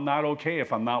 No, I'm not okay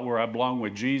if I'm not where I belong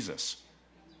with Jesus.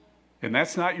 And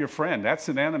that's not your friend. That's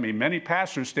an enemy. Many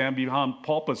pastors stand behind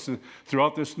pulpits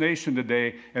throughout this nation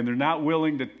today, and they're not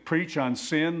willing to preach on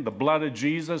sin, the blood of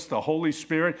Jesus, the Holy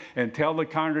Spirit, and tell the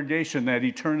congregation that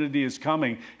eternity is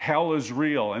coming. Hell is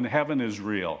real and heaven is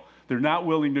real. They're not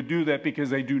willing to do that because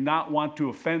they do not want to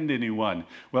offend anyone.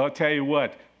 Well, I'll tell you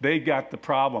what, they got the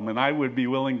problem, and I would be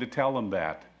willing to tell them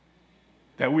that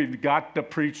we've got to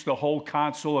preach the whole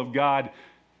counsel of God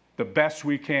the best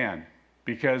we can,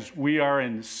 because we are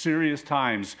in serious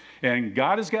times, and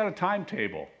God has got a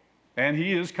timetable, and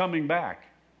He is coming back.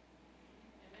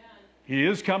 Amen. He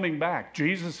is coming back.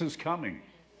 Jesus is coming.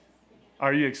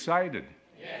 Are you excited?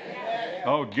 Yes.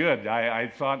 Oh, good. I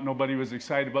thought nobody was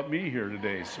excited but me here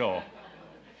today, so.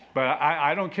 But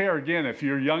I don't care, again, if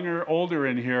you're younger, older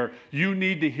in here, you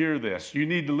need to hear this. You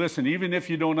need to listen, even if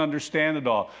you don't understand it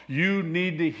all. You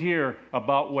need to hear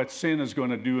about what sin is going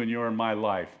to do in your and my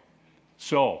life.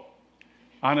 So,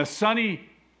 on a sunny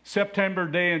September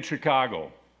day in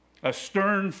Chicago, a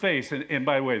stern face, and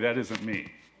by the way, that isn't me.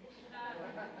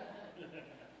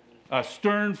 A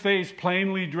stern-faced,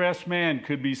 plainly dressed man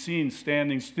could be seen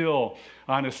standing still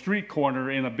on a street corner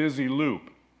in a busy loop.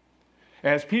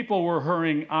 As people were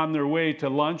hurrying on their way to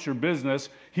lunch or business,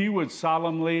 he would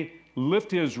solemnly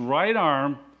lift his right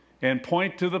arm and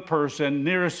point to the person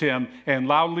nearest him and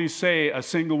loudly say a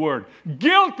single word,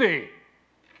 "Guilty!"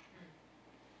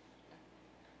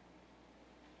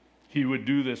 He would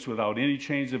do this without any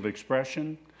change of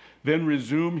expression, then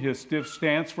resume his stiff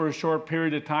stance for a short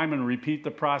period of time and repeat the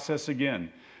process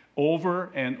again.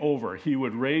 Over and over, he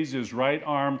would raise his right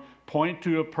arm, point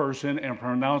to a person, and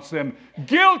pronounce them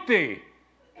guilty.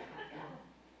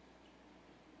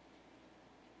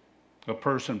 A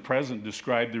person present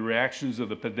described the reactions of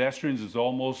the pedestrians as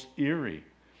almost eerie.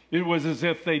 It was as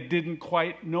if they didn't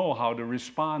quite know how to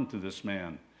respond to this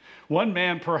man. One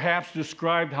man perhaps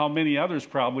described how many others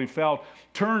probably felt,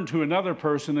 turned to another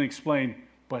person and explained,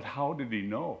 "But how did he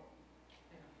know?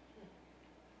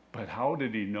 But how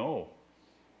did he know?"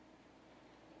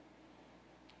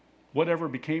 Whatever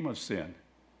became of sin?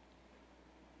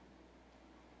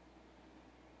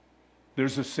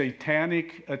 There's a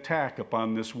satanic attack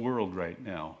upon this world right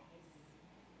now.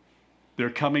 They're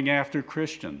coming after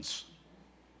Christians.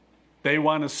 They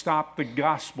want to stop the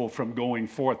gospel from going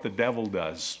forth, the devil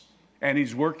does. And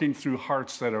he's working through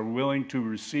hearts that are willing to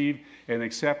receive and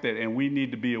accept it, and we need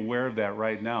to be aware of that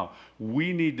right now.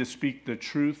 We need to speak the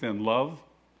truth in love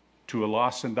to a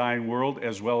lost and dying world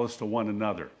as well as to one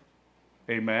another.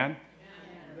 Amen?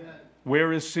 Amen.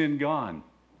 Where is sin gone?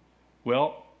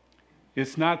 Well,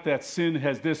 it's not that sin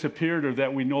has disappeared or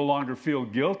that we no longer feel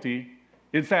guilty.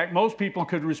 In fact, most people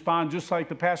could respond just like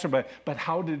the pastor, but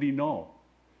how did he know?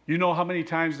 You know how many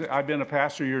times I've been a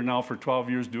pastor here now for 12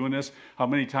 years doing this? How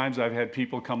many times I've had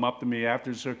people come up to me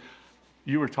after, "Sir,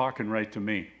 you were talking right to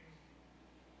me.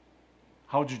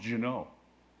 How did you know?"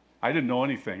 I didn't know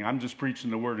anything. I'm just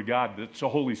preaching the Word of God. It's the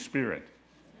Holy Spirit.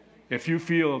 If you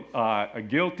feel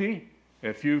guilty,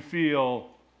 if you feel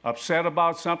upset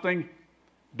about something,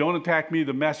 don't attack me,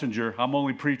 the messenger. I'm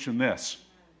only preaching this.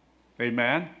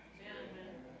 Amen?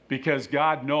 Because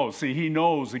God knows. See, He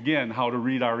knows, again, how to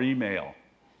read our email.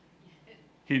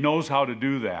 He knows how to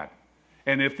do that.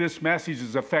 And if this message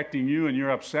is affecting you and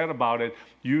you're upset about it,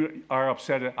 you are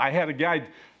upset. I had a guy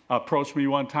approach me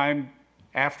one time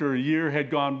after a year had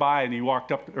gone by, and he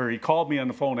walked up, or he called me on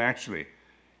the phone actually.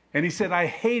 And he said, "I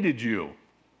hated you."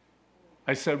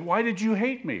 I said, "Why did you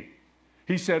hate me?"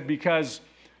 He said, "Because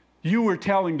you were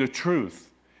telling the truth.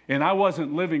 And I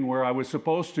wasn't living where I was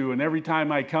supposed to. And every time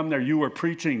I come there, you were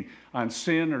preaching on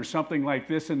sin or something like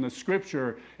this in the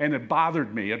scripture. And it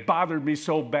bothered me. It bothered me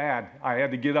so bad. I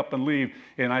had to get up and leave.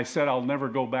 And I said, I'll never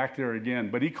go back there again."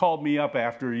 But he called me up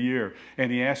after a year. And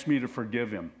he asked me to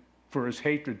forgive him for his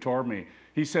hatred toward me.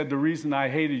 He said, the reason I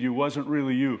hated you wasn't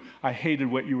really you. I hated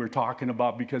what you were talking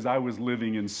about because I was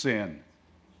living in sin.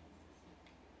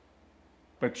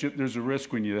 But there's a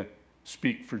risk when you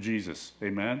speak for Jesus.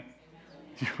 Amen?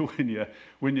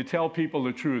 When you tell people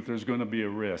the truth, there's going to be a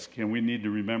risk, and we need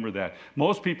to remember that.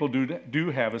 Most people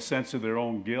do have a sense of their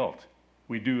own guilt.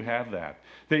 We do have that.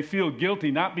 They feel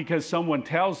guilty not because someone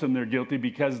tells them they're guilty,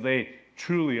 because they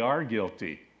truly are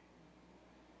guilty.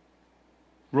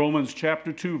 Romans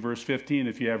chapter 2, verse 15,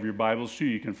 if you have your Bibles too,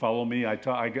 you can follow me.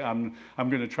 I'm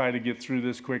going to try to get through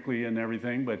this quickly and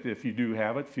everything, but if you do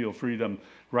have it, feel free to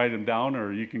write them down,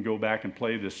 or you can go back and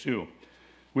play this too.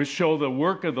 Which show the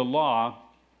work of the law,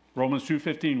 Romans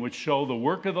 2:15, which show the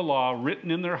work of the law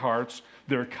written in their hearts,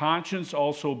 their conscience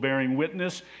also bearing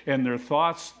witness, and their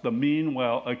thoughts the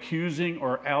meanwhile accusing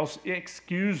or else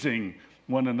excusing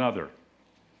one another.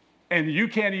 And you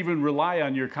can't even rely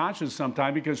on your conscience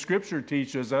sometimes, because Scripture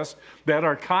teaches us that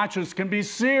our conscience can be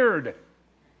seared.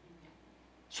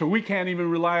 So we can't even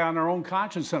rely on our own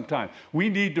conscience sometimes. We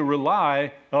need to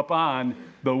rely upon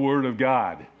the Word of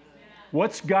God.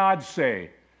 What's God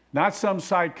say? Not some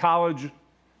psychologist,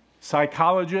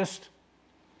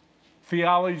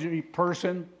 theology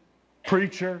person,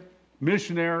 preacher,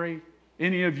 missionary,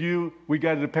 any of you. We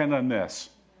got to depend on this.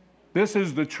 This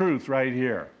is the truth right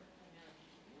here.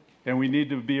 And we need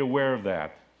to be aware of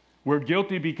that. We're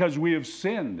guilty because we have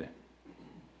sinned.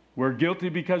 We're guilty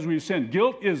because we've sinned.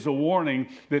 Guilt is a warning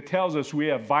that tells us we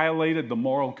have violated the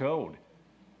moral code.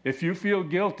 If you feel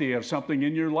guilty of something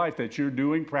in your life that you're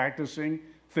doing, practicing,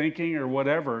 thinking, or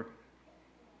whatever,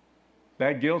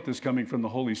 that guilt is coming from the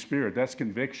Holy Spirit. That's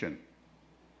conviction.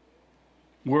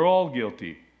 We're all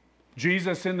guilty.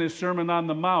 Jesus in this Sermon on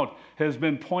the Mount has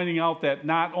been pointing out that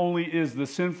not only is the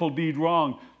sinful deed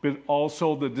wrong, but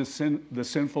also the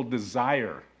sinful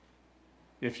desire.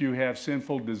 If you have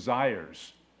sinful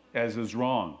desires, as is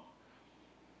wrong.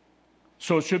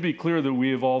 So it should be clear that we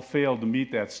have all failed to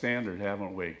meet that standard,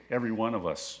 haven't we? Every one of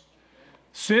us.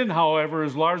 Sin, however,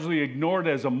 is largely ignored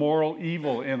as a moral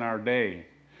evil in our day.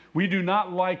 We do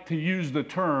not like to use the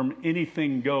term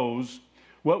anything goes.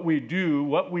 What we do,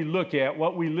 what we look at,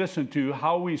 what we listen to,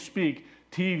 how we speak,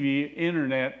 TV,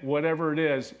 internet, whatever it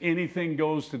is, anything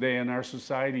goes today in our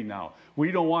society now. We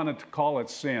don't want to call it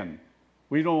sin.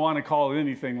 We don't want to call it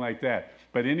anything like that.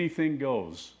 But anything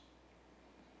goes.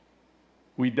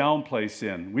 We downplay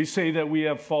sin. We say that we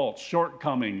have faults,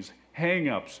 shortcomings,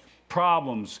 hang-ups,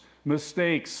 problems,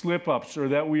 mistakes, slip-ups, or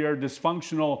that we are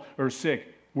dysfunctional or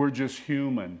sick. We're just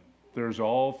human. There's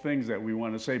all things that we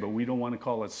want to say, but we don't want to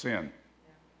call it sin.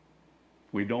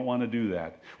 We don't want to do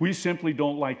that. We simply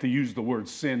don't like to use the word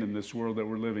sin in this world that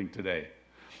we're living today.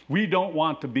 We don't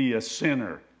want to be a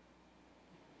sinner.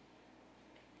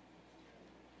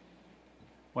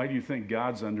 Why do you think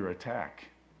God's under attack?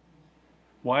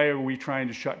 Why are we trying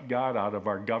to shut God out of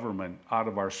our government, out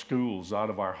of our schools, out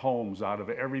of our homes, out of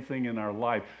everything in our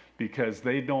life? Because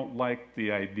they don't like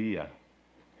the idea.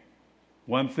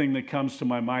 One thing that comes to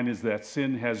my mind is that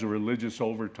sin has a religious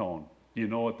overtone. You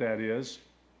know what that is?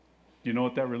 You know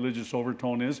what that religious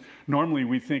overtone is? Normally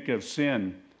we think of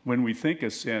sin. When we think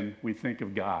of sin, we think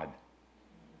of God.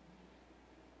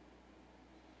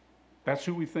 That's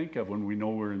who we think of when we know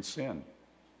we're in sin.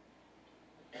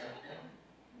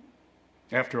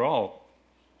 After all,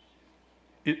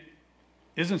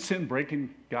 isn't sin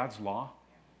breaking God's law?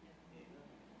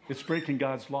 It's breaking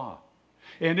God's law.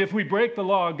 And if we break the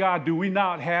law of God, do we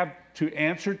not have to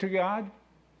answer to God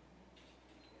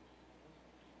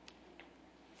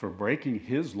for breaking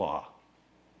His law?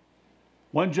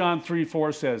 1 John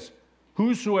 3:4 says,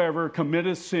 "Whosoever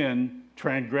committeth sin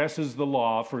transgresses the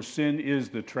law, for sin is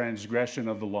the transgression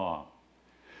of the law."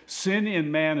 Sin in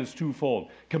man is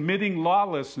twofold: committing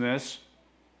lawlessness,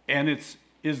 and it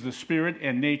is the spirit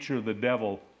and nature of the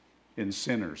devil in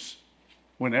sinners.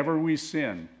 Whenever we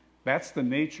sin, that's the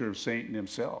nature of Satan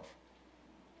himself.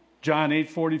 John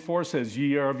 8:44 says,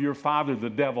 "Ye are of your father the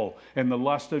devil, and the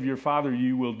lust of your father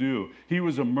ye will do. He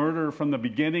was a murderer from the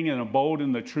beginning and abode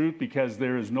in the truth, because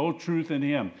there is no truth in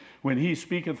him. When he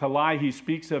speaketh a lie, he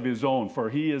speaks of his own, for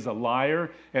he is a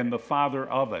liar and the father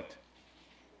of it."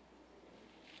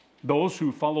 Those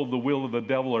who follow the will of the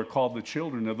devil are called the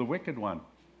children of the wicked one.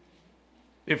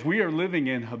 If we are living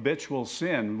in habitual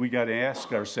sin, we got to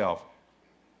ask ourselves,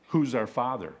 who's our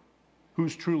father?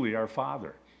 Who's truly our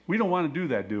father? We don't want to do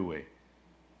that, do we?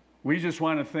 We just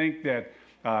want to think that,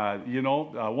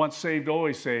 once saved,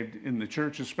 always saved, in the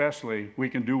church especially, we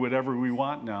can do whatever we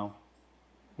want now.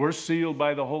 We're sealed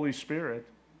by the Holy Spirit,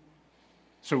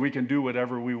 so we can do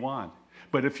whatever we want.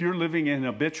 But if you're living in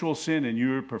habitual sin and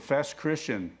you're a professed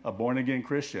Christian, a born-again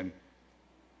Christian,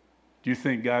 Do you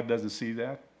think God doesn't see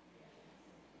that?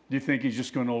 Do you think he's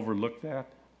just going to overlook that?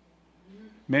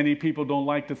 Many people don't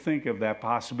like to think of that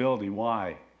possibility.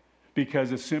 Why?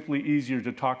 Because it's simply easier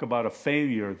to talk about a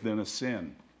failure than a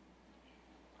sin.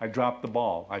 I dropped the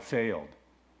ball. I failed.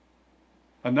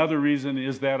 Another reason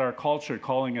is that our culture,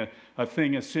 calling a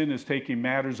thing a sin, is taking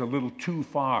matters a little too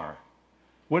far.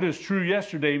 What is true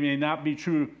yesterday may not be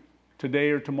true today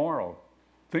or tomorrow.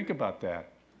 Think about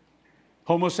that.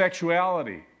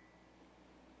 Homosexuality.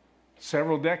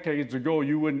 Several decades ago,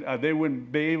 they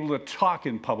wouldn't be able to talk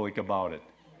in public about it.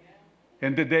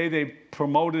 And today they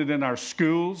promote it in our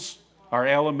schools, our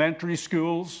elementary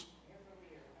schools,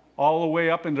 all the way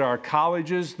up into our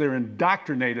colleges. They're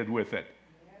indoctrinated with it.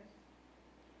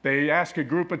 They asked a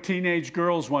group of teenage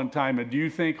girls one time, do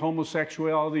you think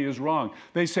homosexuality is wrong?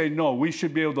 They say, no, we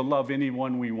should be able to love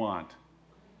anyone we want.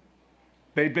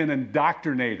 They've been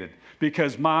indoctrinated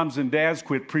because moms and dads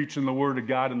quit preaching the Word of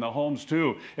God in the homes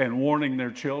too and warning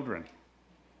their children.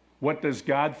 What does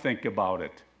God think about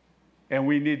it? And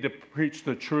we need to preach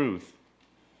the truth.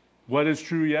 What is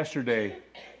true yesterday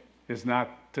is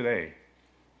not today.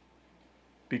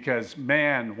 Because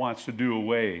man wants to do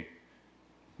away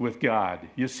with God.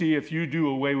 You see, if you do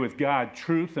away with God,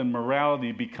 truth and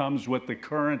morality becomes what the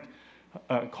current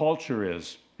culture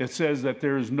is. It says that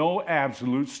there is no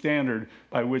absolute standard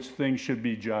by which things should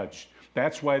be judged.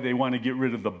 That's why they want to get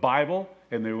rid of the Bible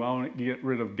and they want to get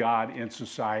rid of God in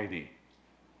society.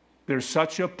 There's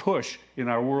such a push in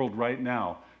our world right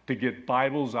now to get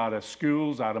Bibles out of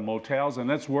schools, out of motels, and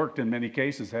that's worked in many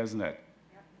cases, hasn't it?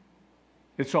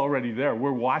 It's already there.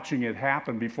 We're watching it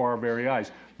happen before our very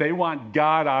eyes. They want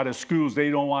God out of schools. They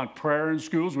don't want prayer in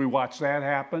schools. We watch that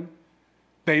happen.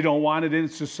 They don't want it in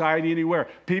society anywhere.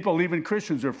 People, even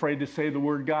Christians, are afraid to say the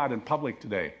word God in public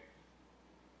today.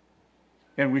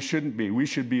 And we shouldn't be. We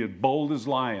should be as bold as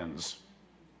lions.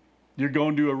 You're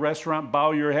going to a restaurant,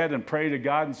 bow your head and pray to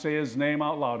God and say his name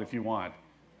out loud if you want.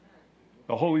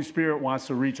 The Holy Spirit wants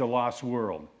to reach a lost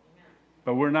world.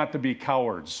 But we're not to be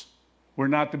cowards. We're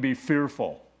not to be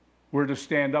fearful. We're to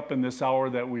stand up in this hour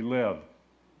that we live.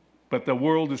 But the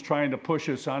world is trying to push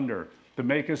us under, to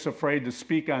make us afraid to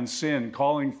speak on sin,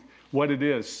 calling what it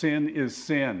is. Sin is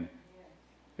sin.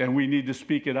 And we need to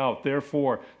speak it out.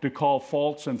 Therefore, to call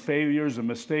faults and failures and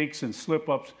mistakes and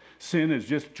slip-ups sin is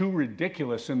just too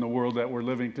ridiculous in the world that we're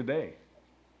living today.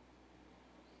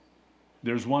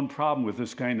 There's one problem with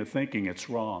this kind of thinking. It's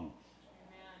wrong.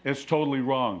 It's totally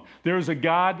wrong. There's a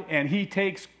God, and he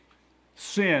takes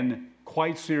sin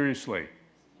quite seriously.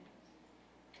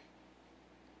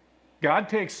 God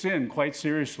takes sin quite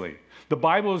seriously. The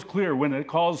Bible is clear. When it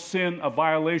calls sin a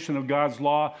violation of God's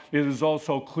law, it is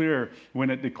also clear when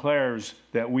it declares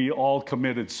that we all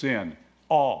committed sin.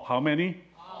 All. How many?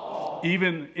 All.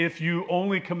 Even if you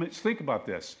only commit, think about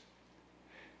this.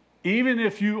 Even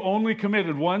if you only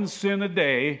committed one sin a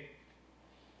day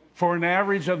for an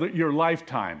average of your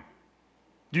lifetime,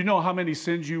 do you know how many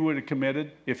sins you would have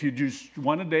committed if you just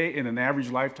one a day in an average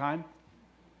lifetime?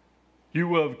 You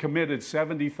would have committed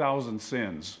 70,000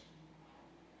 sins.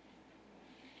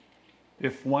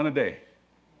 If one a day.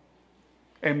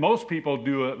 And most people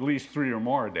do at least 3 or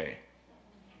more a day.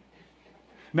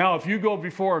 Now, if you go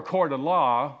before a court of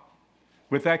law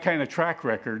with that kind of track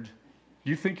record, do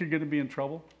you think you're going to be in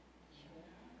trouble?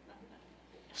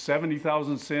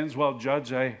 70,000 sins? Well,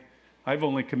 Judge, I've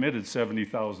only committed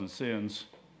 70,000 sins.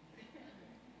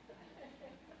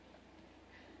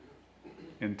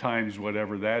 In times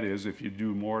whatever that is, if you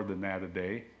do more than that a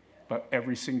day, but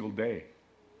every single day.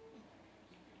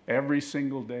 Every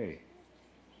single day.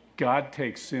 God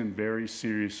takes sin very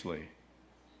seriously.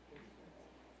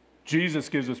 Jesus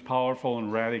gives us powerful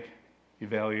and radical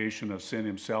evaluation of sin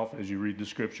himself as you read the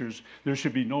scriptures. There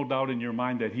should be no doubt in your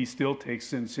mind that he still takes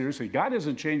sin seriously. God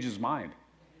hasn't changed his mind.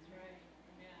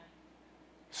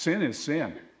 Sin is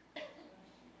sin.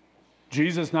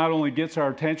 Jesus not only gets our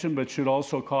attention, but should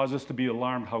also cause us to be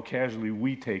alarmed how casually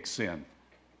we take sin.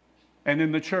 And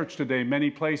in the church today, many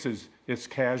places, it's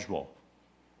casual.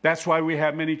 That's why we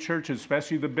have many churches,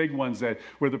 especially the big ones,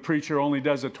 where the preacher only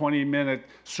does a 20-minute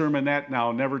sermonette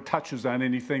now, never touches on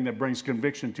anything that brings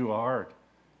conviction to a heart.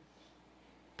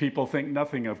 People think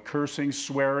nothing of cursing,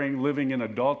 swearing, living in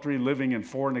adultery, living in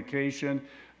fornication,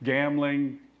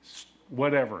 gambling,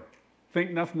 whatever.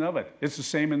 Think nothing of it. It's the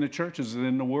same in the churches as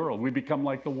in the world. We become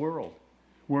like the world.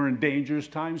 We're in dangerous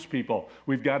times, people.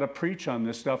 We've got to preach on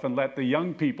this stuff and let the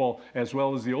young people, as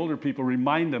well as the older people,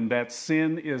 remind them that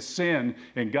sin is sin,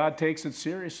 and God takes it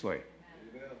seriously.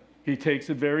 Amen. He takes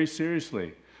it very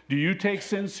seriously. Do you take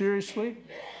sin seriously?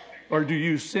 Or do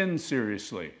you sin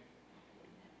seriously?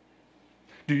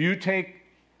 Do you take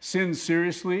sin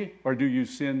seriously or do you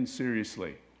sin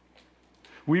seriously?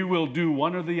 We will do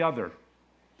one or the other.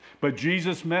 But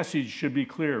Jesus' message should be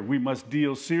clear. We must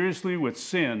deal seriously with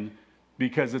sin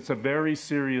because it's a very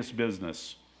serious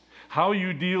business. How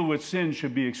you deal with sin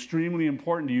should be extremely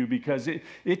important to you because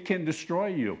it can destroy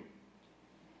you.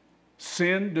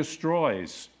 Sin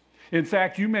destroys. In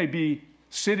fact, you may be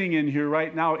sitting in here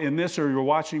right now in this, or you're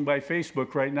watching by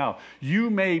Facebook right now. You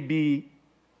may be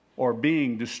or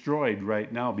being destroyed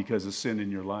right now because of sin in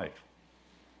your life.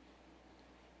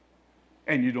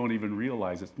 And you don't even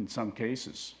realize it in some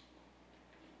cases.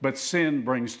 But sin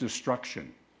brings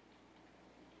destruction.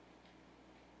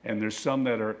 And there's some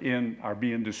that are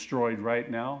being destroyed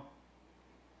right now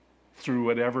through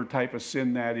whatever type of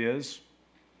sin that is.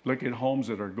 Look at homes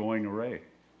that are going awry.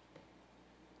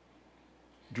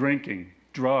 Drinking,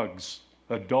 drugs,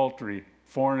 adultery,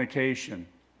 fornication,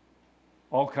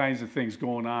 all kinds of things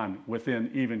going on within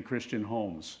even Christian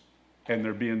homes, and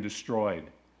they're being destroyed.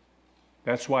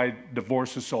 That's why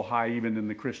divorce is so high even in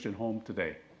the Christian home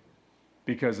today,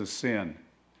 because of sin.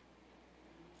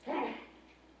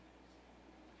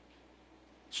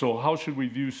 So how should we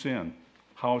view sin?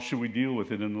 How should we deal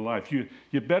with it in the life? You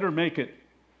better make it,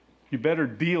 you better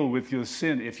deal with your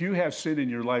sin. If you have sin in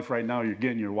your life right now,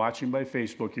 you're watching by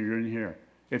Facebook, you're in here.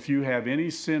 If you have any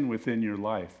sin within your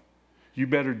life, you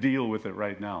better deal with it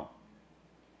right now.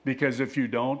 Because if you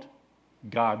don't,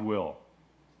 God will.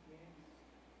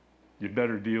 You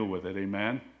better deal with it,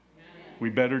 amen? We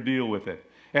better deal with it.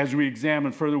 As we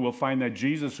examine further, we'll find that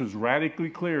Jesus was radically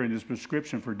clear in his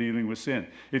prescription for dealing with sin.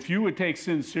 If you would take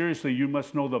sin seriously, you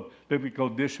must know the biblical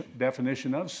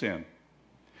definition of sin.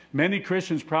 Many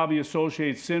Christians probably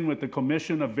associate sin with the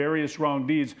commission of various wrong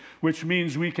deeds, which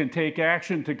means we can take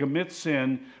action to commit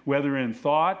sin, whether in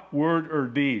thought, word, or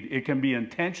deed. It can be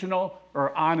intentional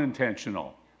or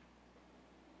unintentional.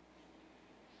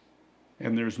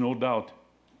 And there's no doubt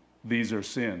these are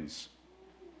sins.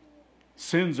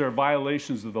 Sins are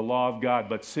violations of the law of God,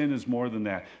 but sin is more than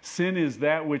that. Sin is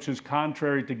that which is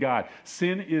contrary to God.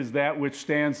 Sin is that which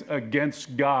stands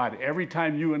against God. Every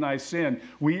time you and I sin,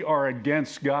 we are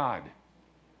against God.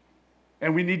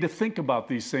 And we need to think about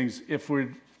these things if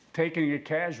we're taking it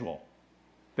casual,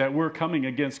 that we're coming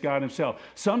against God himself.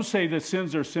 Some say that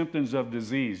sins are symptoms of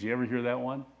disease. You ever hear that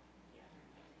one?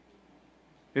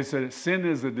 Sin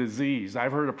is a disease.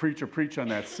 I've heard a preacher preach on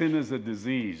that. Sin is a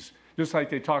disease. Just like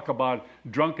they talk about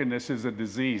drunkenness is a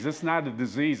disease. It's not a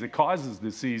disease. It causes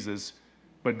diseases,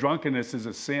 but drunkenness is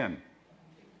a sin.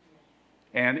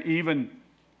 And even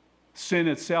sin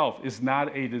itself is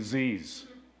not a disease.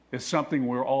 It's something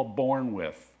we're all born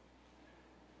with.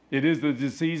 It is the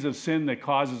disease of sin that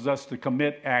causes us to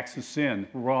commit acts of sin.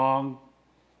 Wrong.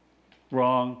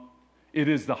 Wrong. It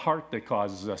is the heart that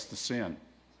causes us to sin.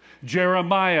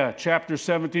 Jeremiah chapter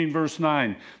 17 verse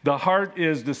 9. The heart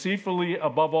is deceitfully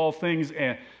above all things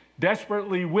and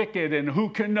desperately wicked, and who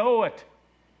can know it?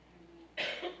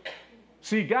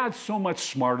 See, God's so much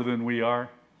smarter than we are.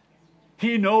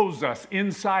 He knows us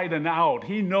inside and out.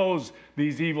 He knows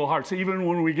these evil hearts. Even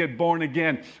when we get born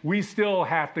again, we still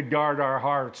have to guard our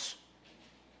hearts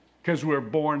because we're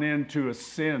born into a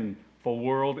sinful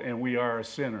world and we are a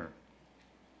sinner.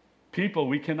 People,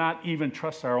 we cannot even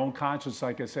trust our own conscience,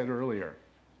 like I said earlier,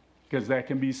 because that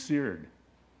can be seared.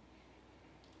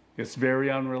 It's very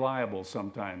unreliable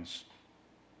sometimes.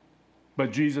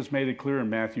 But Jesus made it clear in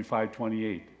Matthew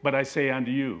 5:28. But I say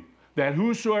unto you, that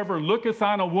whosoever looketh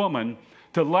on a woman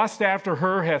to lust after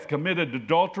her hath committed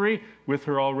adultery with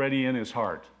her already in his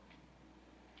heart.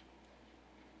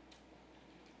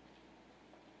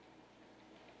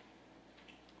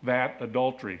 That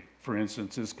adultery, for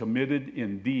instance, is committed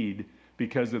indeed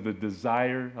because of the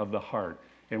desire of the heart.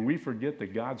 And we forget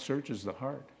that God searches the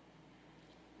heart.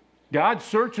 God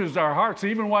searches our hearts.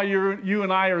 Even while you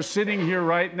and I are sitting here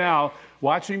right now,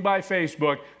 watching by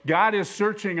Facebook, God is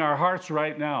searching our hearts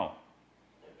right now.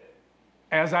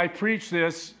 As I preach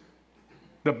this,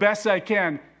 the best I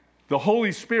can, the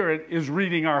Holy Spirit is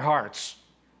reading our hearts.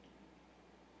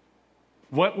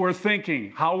 What we're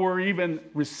thinking, how we're even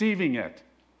receiving it,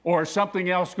 or something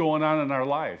else going on in our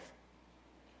life.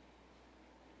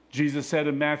 Jesus said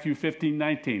in Matthew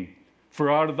 15:19,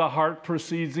 for out of the heart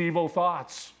proceeds evil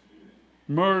thoughts,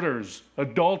 murders,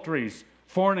 adulteries,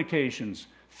 fornications,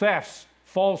 thefts,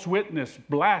 false witness,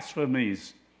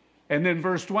 blasphemies. And then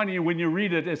verse 20, when you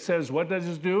read it, it says, what does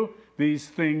it do? These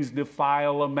things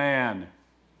defile a man.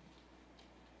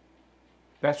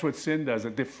 That's what sin does.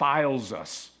 It defiles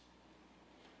us.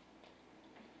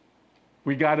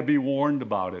 We got to be warned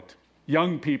about it.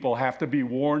 Young people have to be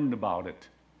warned about it.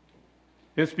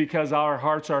 It's because our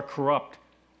hearts are corrupt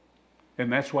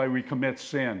And that's why we commit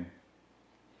sin.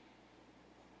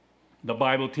 The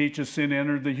Bible teaches sin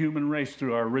entered the human race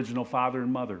through our original father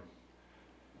and mother.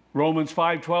 Romans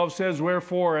 5:12 says,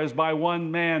 wherefore, as by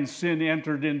one man sin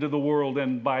entered into the world,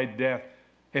 and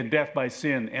death by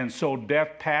sin, and so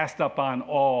death passed upon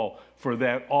all, for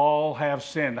that all have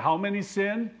sinned. How many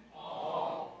sinned?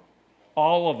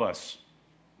 All of us.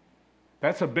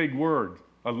 That's a big word,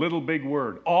 a little big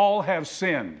word. All have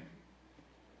sinned.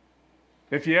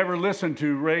 If you ever listen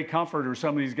to Ray Comfort or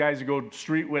some of these guys who go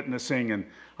street witnessing, and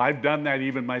I've done that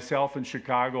even myself in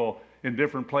Chicago, in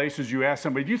different places, you ask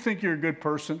somebody, do you think you're a good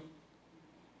person?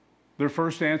 Their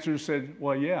first answer said,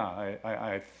 well, yeah,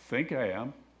 I think I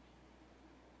am.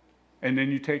 And then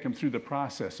you take them through the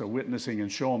process of witnessing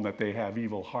and show them that they have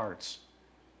evil hearts.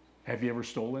 Have you ever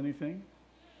stole anything?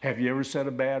 Have you ever said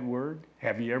a bad word?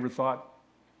 Have you ever thought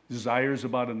desires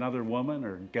about another woman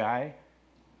or guy?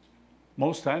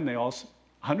 Most of the time,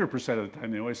 100% of the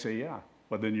time, they always say, yeah,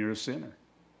 well, then you're a sinner.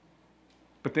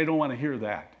 But they don't want to hear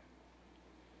that.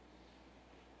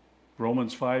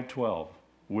 Romans 5:12,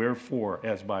 wherefore,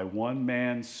 as by one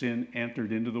man sin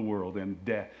entered into the world, and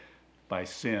death by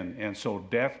sin, and so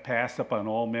death passed upon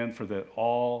all men, for that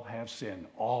all have sinned,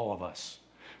 all of us.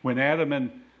 When Adam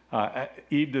and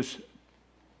Eve,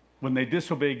 when they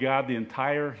disobey God, the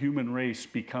entire human race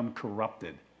become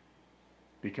corrupted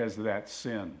because of that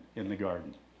sin in the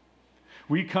garden.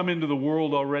 We come into the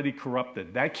world already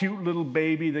corrupted. That cute little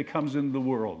baby that comes into the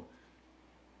world,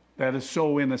 that is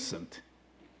so innocent,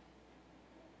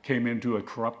 came into a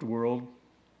corrupt world,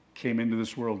 came into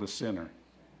this world a sinner.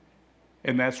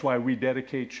 And that's why we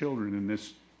dedicate children in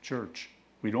this church.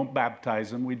 We don't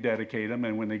baptize them, we dedicate them,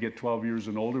 and when they get 12 years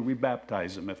and older, we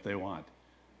baptize them if they want.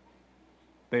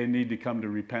 They need to come to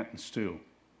repentance too.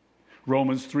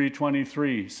 Romans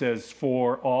 3:23 says,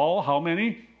 for all, how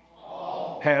many?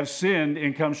 All have sinned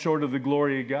and come short of the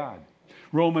glory of God.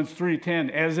 Romans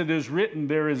 3:10, as it is written,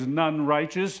 there is none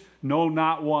righteous, no,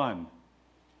 not one.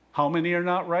 How many are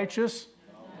not righteous?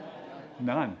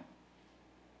 None.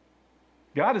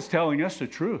 God is telling us the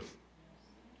truth.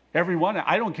 Everyone,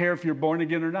 I don't care if you're born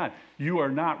again or not. You are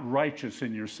not righteous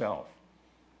in yourself.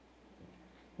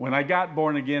 When I got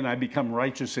born again, I become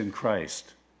righteous in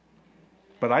Christ.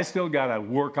 But I still got to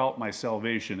work out my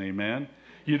salvation, amen?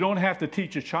 You don't have to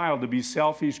teach a child to be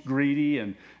selfish, greedy,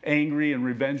 and angry and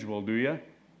revengeful, do you?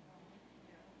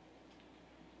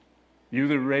 You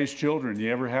that raise children,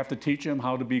 you ever have to teach them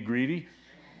how to be greedy?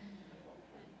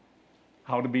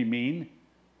 How to be mean?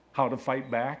 How to fight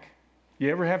back? You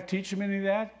ever have to teach them any of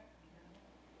that?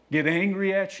 Get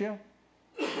angry at you?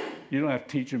 You don't have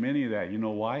to teach them any of that. You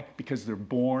know why? Because they're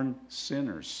born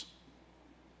sinners.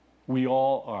 We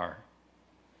all are.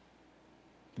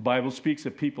 The Bible speaks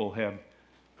of people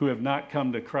who have not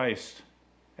come to Christ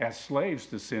as slaves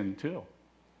to sin too.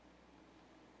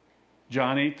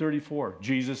 John 8:34,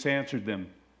 Jesus answered them.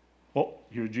 Oh,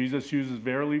 here Jesus uses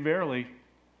verily, verily.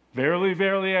 Verily,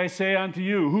 verily, I say unto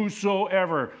you,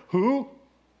 whosoever, who?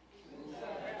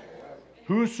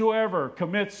 Whosoever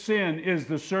commits sin is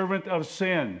the servant of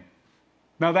sin.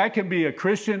 Now that can be a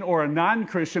Christian or a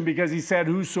non-Christian because he said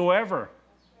whosoever.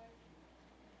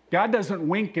 God doesn't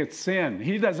wink at sin.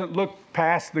 He doesn't look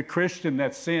past the Christian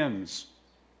that sins.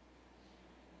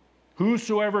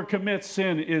 Whosoever commits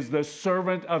sin is the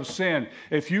servant of sin.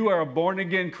 If you are a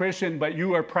born-again Christian, but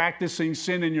you are practicing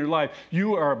sin in your life,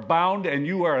 you are bound and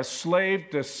you are a slave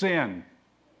to sin.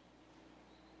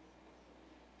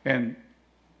 And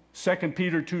 2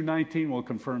 Peter 2:19 will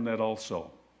confirm that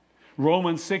also.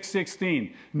 Romans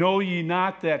 6:16, know ye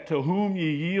not that to whom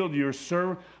ye yield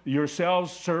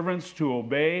yourselves servants to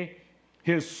obey,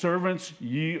 his servants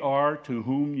ye are to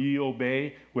whom ye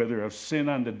obey, whether of sin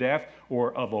unto death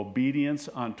or of obedience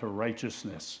unto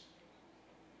righteousness.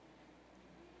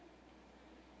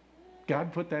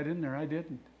 God put that in there, I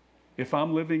didn't. If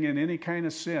I'm living in any kind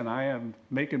of sin, I am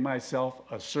making myself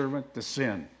a servant to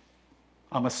sin.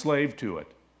 I'm a slave to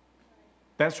it.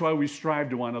 That's why we strive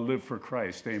to want to live for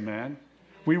Christ, amen?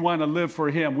 We want to live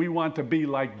for Him. We want to be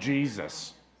like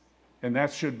Jesus. And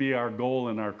that should be our goal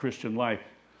in our Christian life.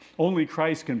 Only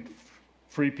Christ can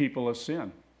free people of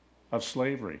sin, of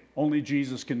slavery. Only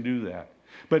Jesus can do that.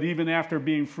 But even after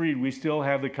being freed, we still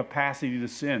have the capacity to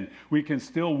sin. We can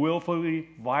still willfully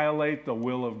violate the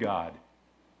will of God,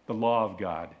 the law of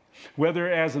God. Whether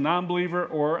as an unbeliever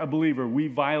or a believer, we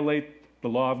violate the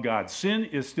law of God. Sin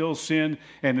is still sin,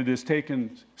 and it is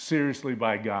taken seriously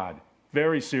by God.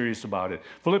 Very serious about it.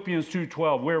 Philippians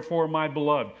 2:12, wherefore, my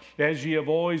beloved, as ye have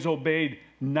always obeyed,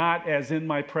 not as in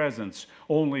my presence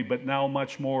only, but now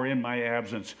much more in my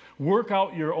absence. Work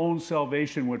out your own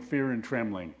salvation with fear and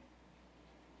trembling.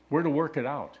 We're to work it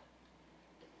out.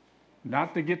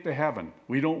 not to get to heaven.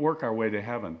 We don't work our way to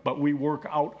heaven, but we work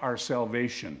out our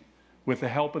salvation with the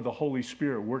help of the Holy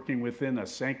Spirit working within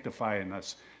us, sanctifying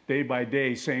us day by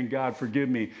day, saying, God, forgive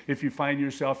me. If you find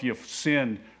yourself, you've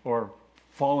sinned or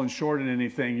fallen short in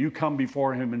anything, you come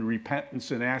before him in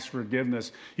repentance and ask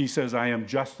forgiveness. He says, I am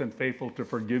just and faithful to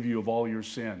forgive you of all your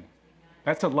sin.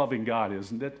 That's a loving God,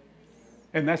 isn't it?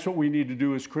 And that's what we need to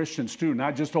do as Christians too,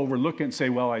 not just overlook it and say,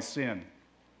 well, I sinned.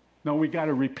 No, we got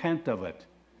to repent of it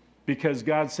because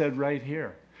God said right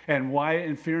here. And why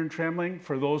in fear and trembling?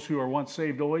 For those who are once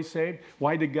saved, always saved.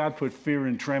 Why did God put fear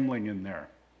and trembling in there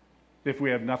if we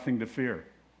have nothing to fear?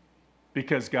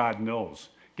 Because God knows.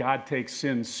 God takes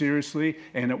sin seriously,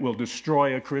 and it will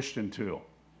destroy a Christian too.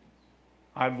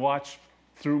 I've watched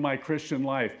through my Christian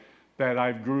life that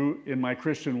I've grew in my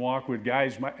Christian walk with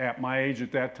guys at my age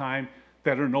at that time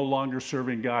that are no longer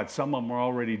serving God. Some of them are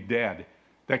already dead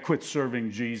that quit serving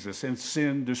Jesus, and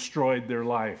sin destroyed their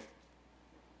life.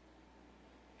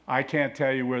 I can't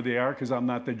tell you where they are because I'm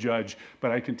not the judge,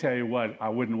 but I can tell you what, I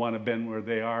wouldn't want to have been where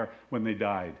they are when they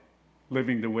died,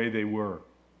 living the way they were.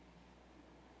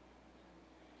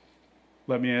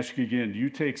 Let me ask you again, do you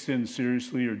take sin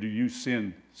seriously or do you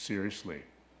sin seriously?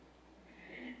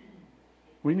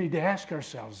 We need to ask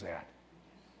ourselves that.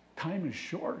 Time is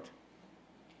short.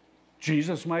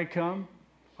 Jesus might come.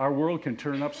 Our world can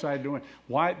turn upside down.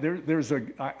 Why?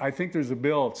 I think there's a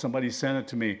bill, somebody sent it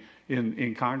to me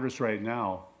in Congress right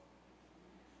now.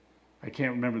 I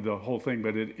can't remember the whole thing,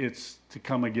 but it's to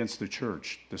come against the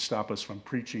church, to stop us from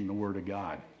preaching the Word of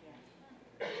God.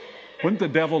 Wouldn't the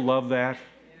devil love that?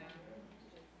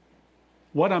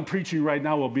 What I'm preaching right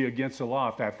now will be against the law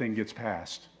if that thing gets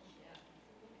passed.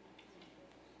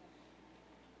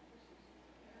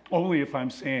 Only if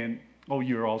I'm saying, oh,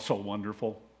 you're all so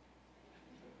wonderful.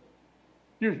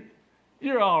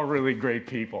 You're all really great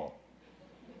people.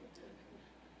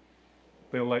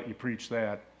 They'll let you preach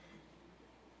that.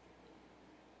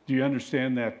 Do you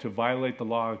understand that to violate the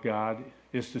law of God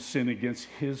is to sin against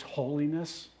His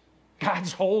holiness?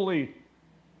 God's holy.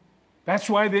 That's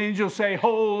why the angels say,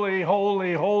 holy,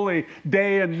 holy, holy,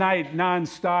 day and night,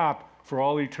 nonstop for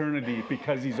all eternity,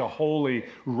 because He's a holy,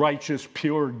 righteous,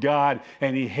 pure God,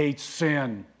 and He hates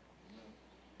sin.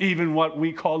 Even what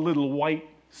we call little white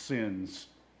sins.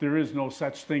 There is no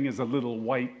such thing as a little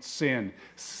white sin.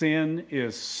 Sin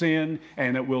is sin,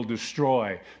 and it will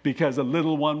destroy, because a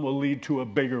little one will lead to a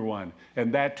bigger one,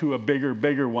 and that to a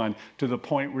bigger one, to the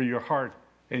point where your heart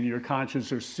and your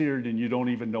conscience are seared and you don't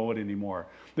even know it anymore.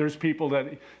 There's people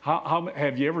that,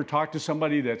 have you ever talked to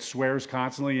somebody that swears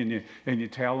constantly and you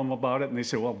tell them about it and they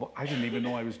say, well, I didn't even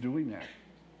know I was doing that.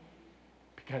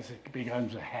 Because it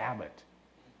becomes a habit.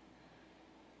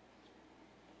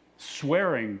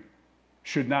 Swearing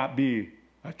should not be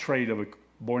a trait of a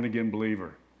born-again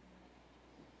believer.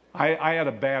 I had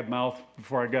a bad mouth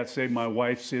before I got saved. My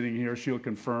wife sitting here, she'll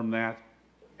confirm that.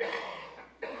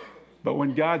 But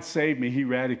when God saved me, He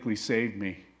radically saved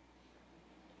me.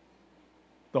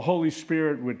 The Holy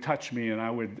Spirit would touch me, and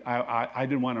I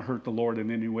didn't want to hurt the Lord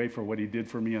in any way for what He did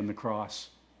for me on the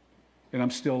cross. And I'm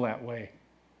still that way.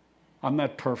 I'm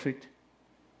not perfect.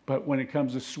 But when it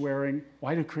comes to swearing,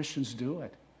 why do Christians do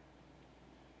it?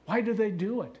 Why do they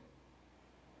do it?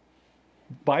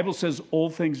 The Bible says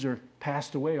old things are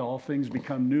passed away, all things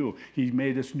become new. He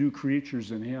made us new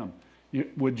creatures in Him.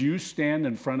 Would you stand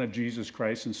in front of Jesus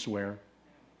Christ and swear?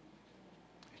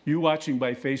 You watching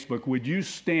by Facebook, would you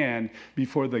stand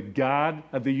before the God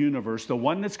of the universe, the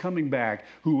one that's coming back,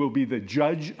 who will be the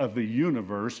judge of the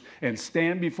universe, and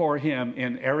stand before Him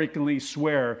and arrogantly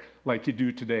swear like you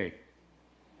do today?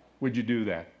 Would you do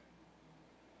that?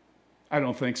 I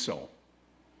don't think so.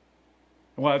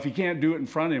 Well, if you can't do it in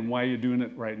front of Him, why are you doing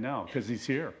it right now? Because He's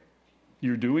here.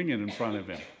 You're doing it in front of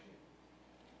Him.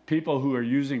 People who are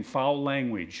using foul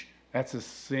language, that's a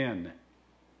sin.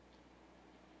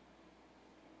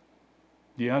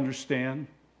 Do you understand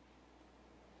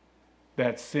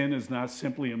that sin is not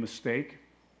simply a mistake?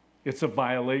 It's a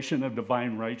violation of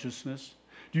divine righteousness.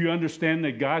 Do you understand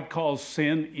that God calls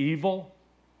sin evil?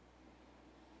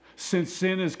 Since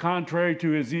sin is contrary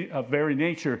to His very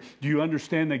nature, do you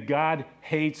understand that God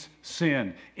hates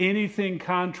sin? Anything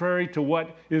contrary to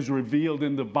what is revealed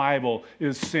in the Bible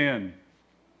is sin.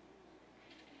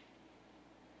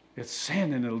 It's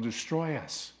sin, and it'll destroy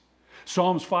us.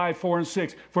 Psalms 5, 4, and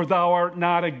 6. For thou art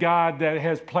not a God that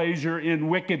has pleasure in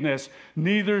wickedness,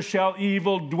 neither shall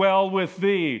evil dwell with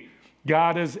thee.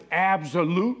 God is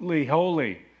absolutely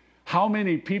holy. How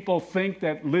many people think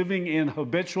that living in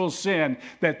habitual sin,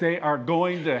 that they are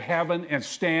going to heaven and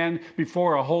stand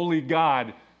before a holy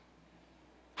God?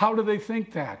 How do they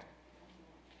think that?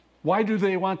 Why do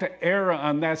they want to err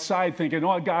on that side thinking,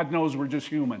 oh, God knows we're just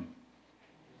human?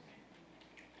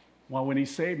 Well, when he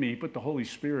saved me, he put the Holy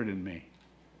Spirit in me.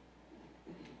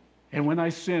 And when I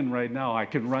sin right now, I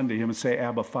can run to him and say,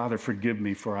 Abba, Father, forgive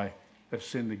me for I have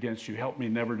sinned against you. Help me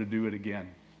never to do it again.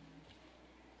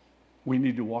 We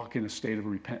need to walk in a state of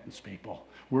repentance, people.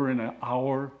 We're in an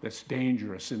hour that's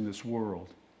dangerous in this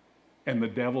world. And the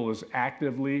devil is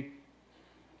actively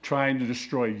trying to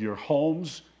destroy your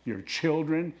homes, your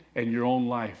children, and your own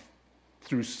life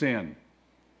through sin.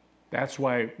 That's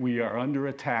why we are under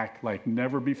attack like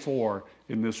never before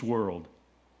in this world.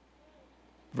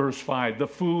 Verse 5, the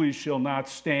foolish shall not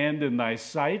stand in thy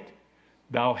sight.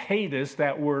 Thou hatest,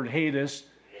 that word hatest,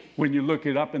 when you look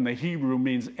it up in the Hebrew,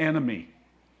 means enemy.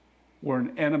 We're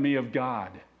an enemy of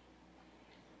God.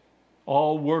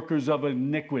 All workers of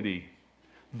iniquity.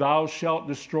 Thou shalt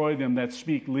destroy them that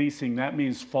speak leasing. That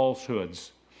means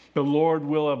falsehoods. The Lord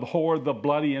will abhor the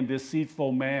bloody and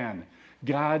deceitful man.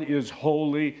 God is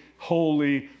holy,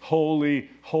 holy, holy,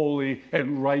 holy,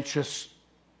 and righteous.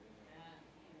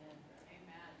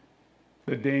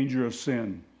 The danger of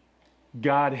sin.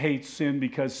 God hates sin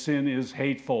because sin is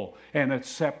hateful and it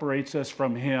separates us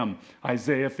from him.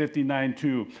 Isaiah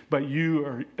 59:2. But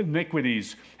your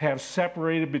iniquities have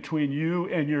separated between you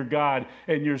and your God,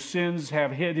 and your sins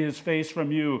have hid his face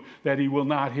from you that he will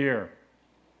not hear.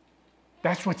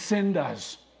 That's what sin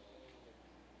does.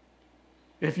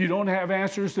 If you don't have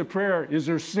answers to prayer, is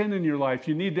there sin in your life?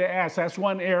 You need to ask. That's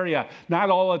one area. Not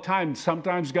all the time.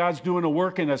 Sometimes God's doing a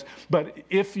work in us. But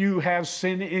if you have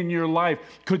sin in your life,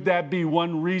 could that be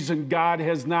one reason God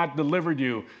has not delivered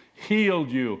you,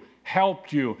 healed you,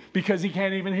 helped you? Because he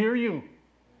can't even hear you.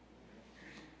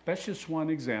 That's just one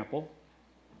example.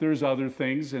 There's other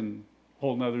things in a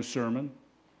whole nother sermon.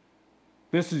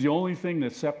 This is the only thing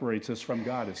that separates us from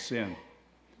God is sin.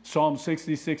 Psalm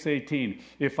 66:18.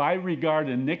 If I regard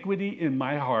iniquity in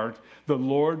my heart, the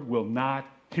Lord will not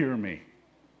hear me.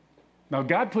 Now,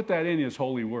 God put that in his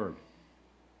holy word.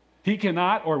 He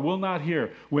cannot or will not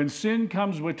hear. When sin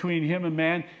comes between him and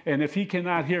man, and if he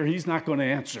cannot hear, he's not going to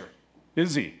answer,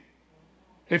 is he?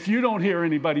 If you don't hear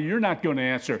anybody, you're not going to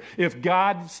answer. If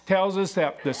God tells us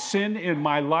that the sin in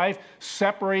my life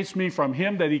separates me from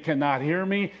him, that he cannot hear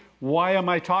me, why am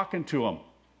I talking to him?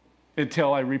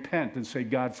 Until I repent and say,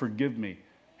 God, forgive me.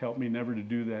 Help me never to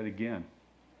do that again.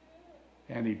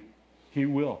 And he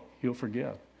will. He'll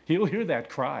forgive. He'll hear that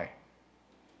cry.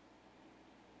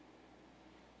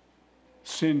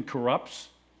 Sin corrupts.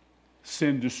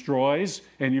 Sin destroys.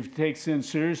 And if you take sin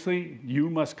seriously, you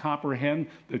must comprehend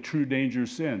the true danger of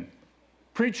sin.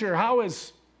 Preacher, how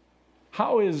is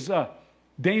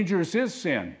dangerous is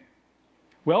sin?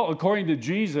 Well, according to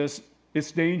Jesus,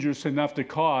 it's dangerous enough to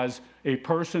cause a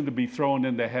person to be thrown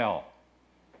into hell.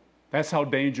 That's how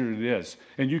dangerous it is.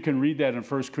 And you can read that in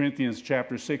 1 Corinthians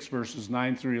chapter 6, verses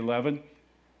 9 through 11,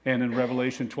 and in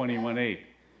Revelation 21:8.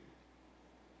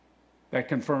 That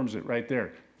confirms it right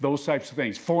there. Those types of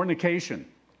things. Fornication,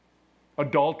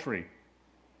 adultery.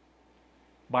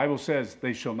 Bible says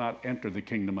they shall not enter the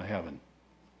kingdom of heaven.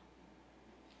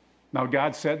 Now,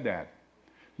 God said that.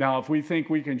 Now, if we think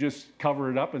we can just cover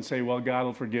it up and say, well, God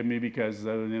will forgive me because...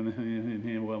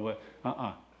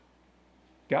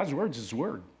 God's word is his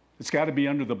word. It's got to be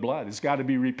under the blood. It's got to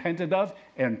be repented of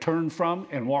and turned from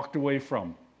and walked away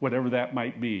from, whatever that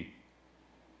might be.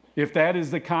 If that is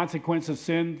the consequence of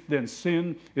sin, then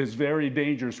sin is very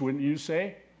dangerous, wouldn't you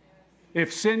say?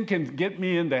 If sin can get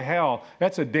me into hell,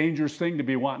 that's a dangerous thing to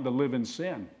be wanting to live in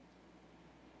sin.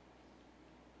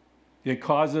 It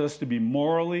causes us to be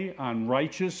morally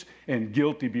unrighteous and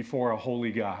guilty before a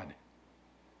holy God.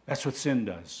 That's what sin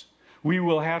does. We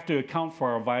will have to account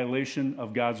for our violation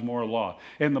of God's moral law.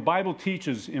 And the Bible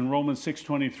teaches in Romans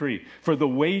 6:23, for the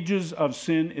wages of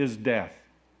sin is death,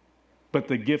 but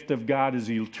the gift of God is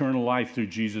eternal life through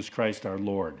Jesus Christ our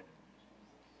Lord.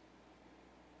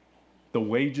 The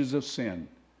wages of sin.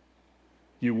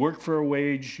 You work for a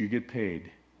wage, you get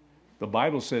paid. The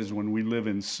Bible says when we live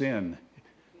in sin,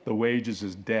 the wages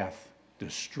is death,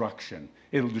 destruction.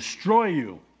 It'll destroy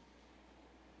you.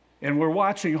 And we're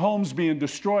watching homes being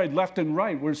destroyed left and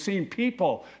right. We're seeing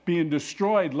people being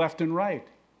destroyed left and right.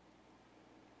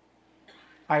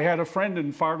 I had a friend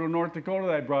in Fargo, North Dakota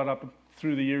that I brought up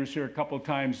through the years here a couple of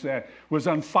times that was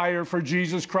on fire for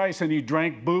Jesus Christ, and he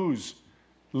drank booze.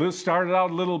 Started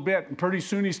out a little bit, and pretty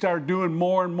soon he started doing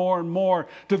more and more and more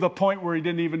to the point where he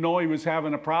didn't even know he was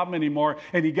having a problem anymore,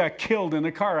 and he got killed in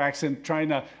a car accident trying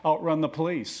to outrun the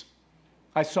police.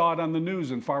 I saw it on the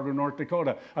news in Fargo, North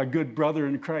Dakota. A good brother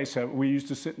in Christ. We used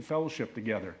to sit in fellowship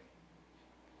together.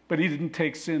 But he didn't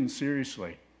take sin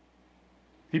seriously.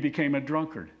 He became a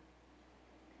drunkard.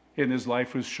 and his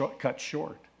life was cut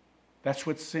short. That's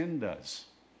what sin does.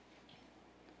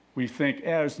 We think,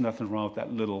 there's nothing wrong with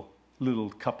that little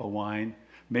cup of wine.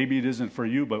 Maybe it isn't for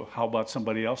you, but how about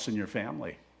somebody else in your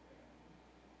family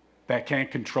that can't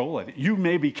control it? You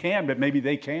maybe can, but maybe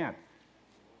they can't.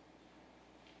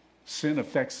 Sin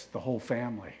affects the whole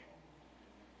family.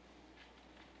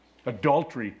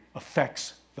 Adultery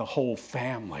affects the whole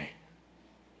family.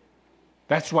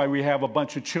 That's why we have a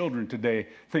bunch of children today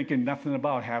thinking nothing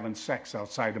about having sex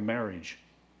outside of marriage,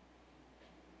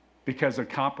 because of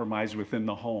compromise within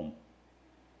the home.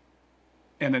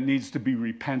 And it needs to be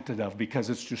repented of, because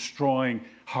it's destroying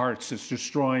hearts, it's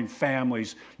destroying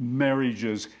families,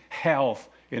 marriages, health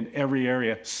in every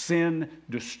area. Sin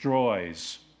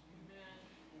destroys.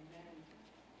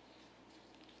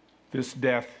 This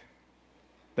death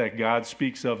that God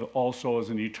speaks of also is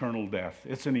an eternal death.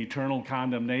 It's an eternal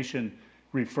condemnation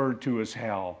referred to as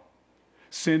hell.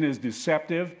 Sin is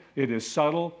deceptive, it is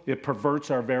subtle, it perverts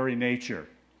our very nature.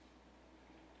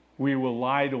 We will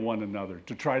lie to one another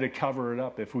to try to cover it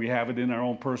up if we have it in our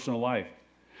own personal life.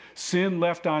 Sin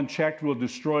left unchecked will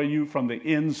destroy you from the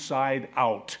inside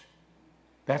out.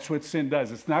 That's what sin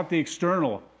does. It's not the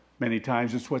external many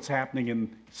times, it's what's happening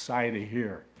inside of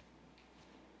here.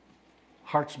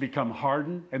 Hearts become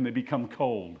hardened and they become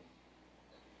cold.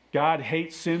 God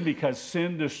hates sin because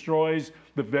sin destroys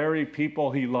the very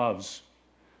people he loves.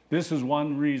 This is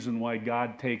one reason why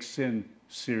God takes sin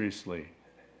seriously.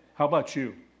 How about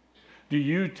you? Do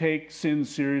you take sin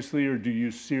seriously, or do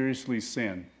you seriously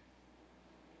sin?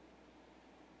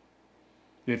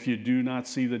 If you do not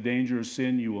see the danger of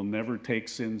sin, you will never take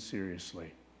sin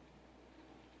seriously.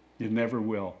 You never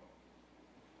will.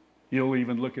 You'll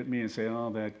even look at me and say, oh,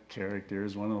 that character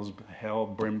is one of those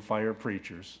hell brimfire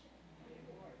preachers.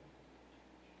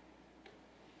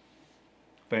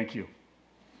 Thank you.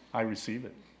 I receive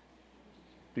it,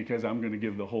 because I'm going to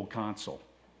give the whole counsel.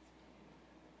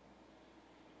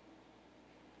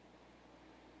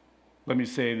 Let me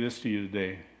say this to you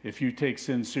today. If you take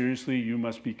sin seriously, you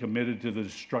must be committed to the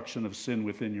destruction of sin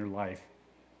within your life.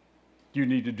 You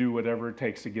need to do whatever it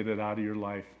takes to get it out of your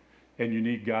life. And you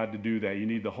need God to do that. You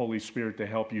need the Holy Spirit to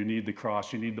help you. You need the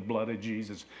cross. You need the blood of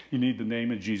Jesus. You need the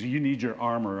name of Jesus. You need your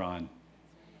armor on.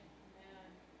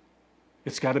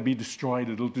 It's got to be destroyed.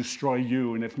 It'll destroy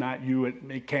you. And if not you,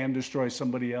 it can destroy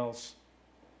somebody else.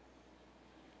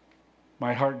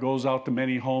 My heart goes out to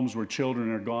many homes where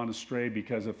children are gone astray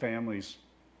because of families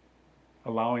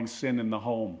allowing sin in the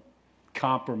home,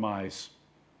 compromise,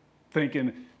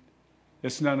 thinking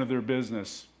it's none of their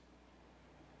business,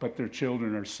 but their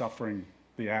children are suffering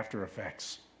the after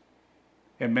effects.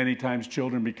 And many times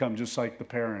children become just like the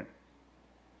parent.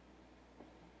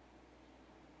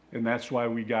 And that's why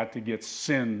we got to get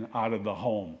sin out of the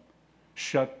home.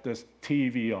 Shut the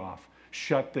TV off.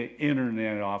 Shut the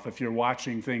internet off. If you're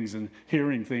watching things and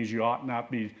hearing things you ought not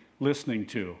be listening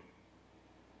to.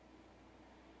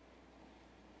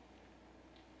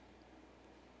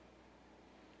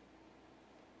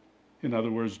 In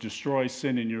other words, destroy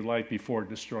sin in your life before it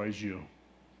destroys you.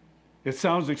 It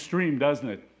sounds extreme, doesn't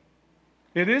it?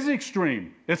 It is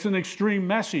extreme. It's an extreme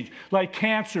message. Like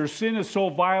cancer, sin is so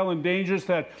vile and dangerous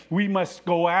that we must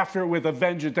go after it with a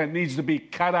vengeance that needs to be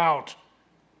cut out,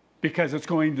 because it's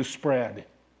going to spread.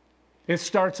 It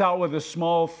starts out with a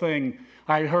small thing.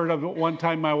 I heard of it one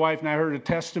time, my wife and I heard a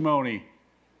testimony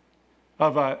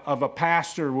of a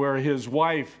pastor where his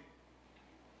wife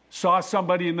saw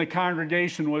somebody in the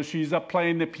congregation while she's up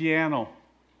playing the piano.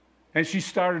 And she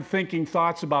started thinking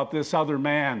thoughts about this other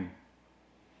man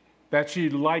that she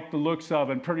liked the looks of.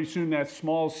 And pretty soon that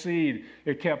small seed,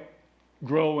 it kept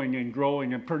growing and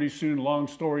growing, and pretty soon, long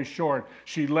story short,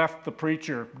 she left the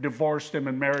preacher, divorced him,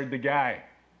 and married the guy.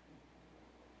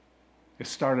 It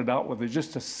started out with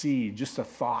just a seed, just a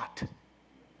thought.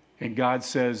 And God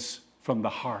says, from the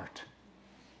heart.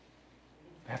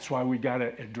 That's why we got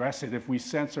to address it. If we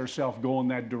sense ourselves going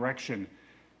that direction,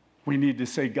 we need to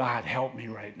say, God, help me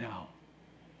right now.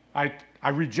 I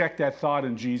reject that thought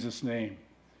in Jesus' name.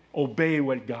 Obey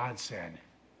what God said.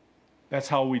 That's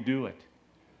how we do it.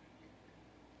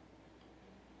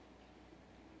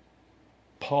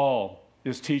 Paul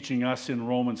is teaching us in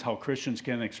Romans how Christians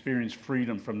can experience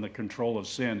freedom from the control of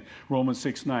sin. Romans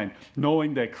 6:9,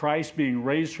 knowing that Christ, being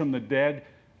raised from the dead,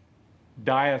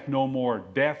 dieth no more.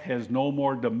 Death has no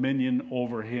more dominion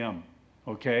over him.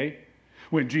 Okay?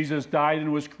 When Jesus died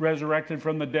and was resurrected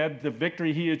from the dead, the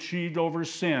victory he achieved over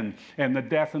sin and the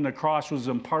death on the cross was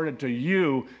imparted to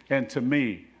you and to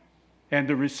me. And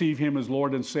to receive him as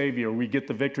Lord and Savior, we get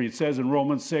the victory. It says in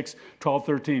Romans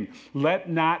 6:12-13, let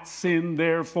not sin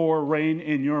therefore reign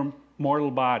in your mortal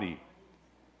body.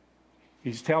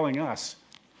 He's telling us,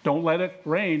 don't let it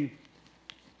rain.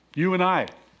 You and I,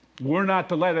 we're not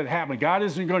to let it happen. God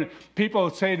isn't going to, people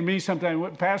say to me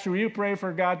sometimes, Pastor, will you pray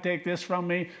for God to take this from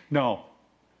me? No.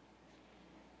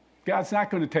 God's not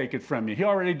going to take it from you. He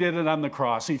already did it on the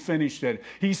cross. He finished it.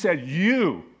 He said,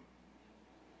 you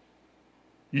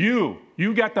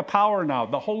got the power now.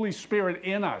 The Holy Spirit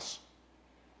in us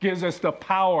gives us the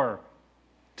power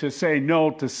to say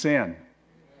no to sin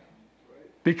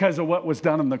because of what was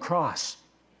done on the cross.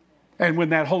 And when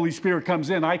that Holy Spirit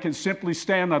comes in, I can simply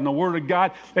stand on the Word of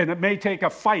God, and it may take a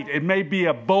fight. It may be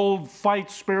a bold fight,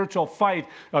 spiritual fight,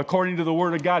 according to the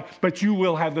Word of God, but you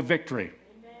will have the victory.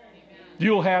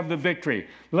 You'll have the victory.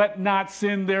 Let not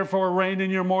sin therefore reign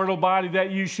in your mortal body, that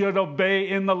you should obey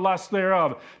in the lust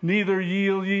thereof. Neither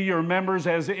yield ye your members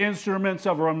as instruments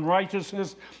of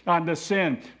unrighteousness unto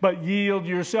sin, but yield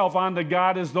yourself unto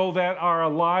God as though that are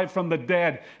alive from the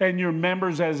dead, and your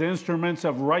members as instruments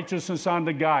of righteousness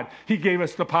unto God. He gave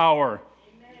us the power.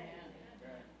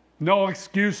 No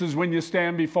excuses when you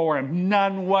stand before Him.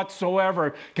 None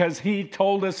whatsoever, because He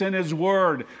told us in His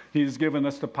Word, He's given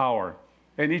us the power.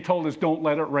 And He told us, don't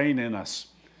let it rain in us.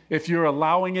 If you're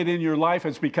allowing it in your life,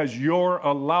 it's because you're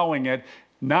allowing it,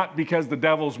 not because the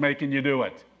devil's making you do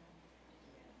it.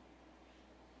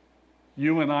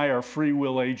 You and I are free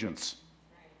will agents.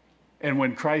 And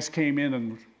when Christ came in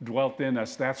and dwelt in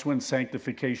us, that's when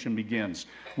sanctification begins.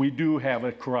 We do have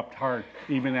a corrupt heart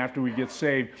even after we get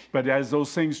saved. But as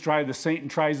those things Satan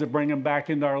tries to bring them back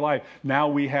into our life, now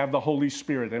we have the Holy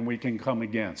Spirit and we can come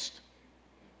against.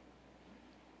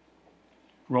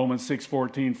 Romans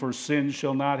 6:14, for sin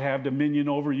shall not have dominion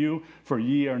over you, for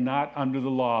ye are not under the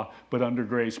law, but under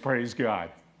grace. Praise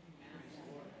God.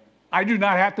 I do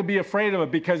not have to be afraid of it,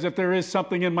 because if there is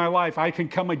something in my life, I can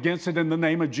come against it in the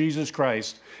name of Jesus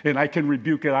Christ, and I can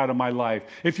rebuke it out of my life.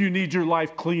 If you need your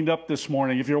life cleaned up this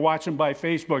morning, if you're watching by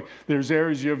Facebook, there's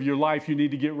areas of your life you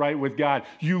need to get right with God.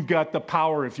 You've got the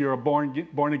power, if you're a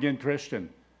born-again Christian,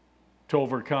 to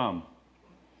overcome.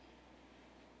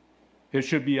 It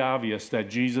should be obvious that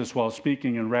Jesus, while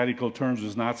speaking in radical terms,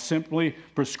 is not simply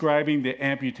prescribing the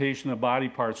amputation of body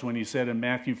parts when He said in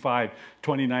Matthew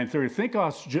 5:29-30. Think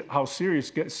how serious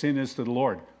sin is to the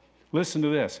Lord. Listen to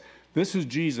this. This is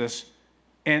Jesus.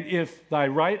 And if thy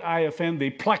right eye offend thee,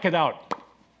 pluck it out.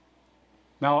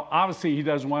 Now, obviously, He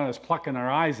doesn't want us plucking our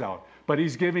eyes out. But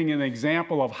He's giving an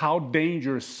example of how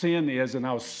dangerous sin is and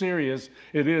how serious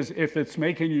it is. If it's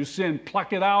making you sin,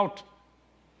 pluck it out.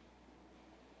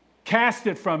 Cast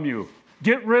it from you.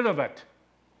 Get rid of it.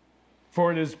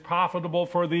 For it is profitable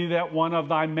for thee that one of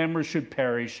thy members should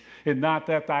perish, and not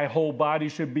that thy whole body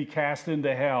should be cast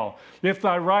into hell. If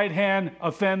thy right hand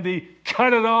offend thee,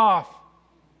 cut it off.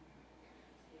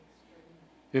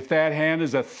 If that hand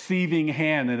is a thieving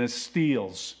hand and it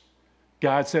steals,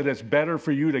 God said it's better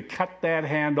for you to cut that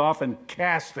hand off and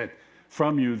cast it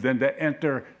from you than to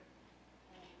enter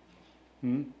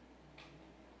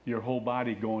your whole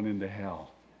body going into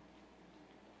hell.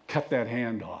 Cut that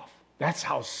hand off. That's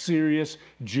how serious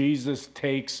Jesus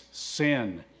takes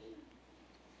sin.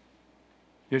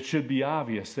 It should be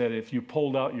obvious that if you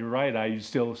pulled out your right eye, you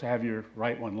still have your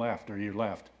right one left, or your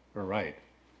left or right.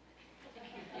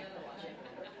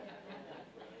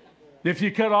 If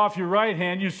you cut off your right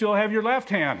hand, you still have your left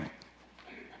hand.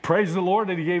 Praise the Lord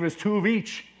that He gave us two of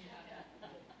each.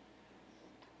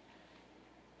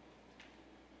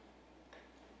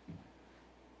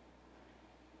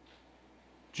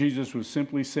 Jesus was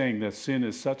simply saying that sin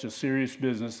is such a serious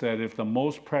business that if the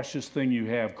most precious thing you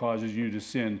have causes you to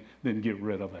sin, then get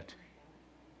rid of it.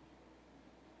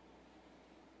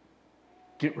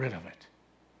 Get rid of it.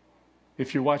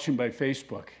 If you're watching by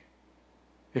Facebook,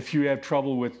 if you have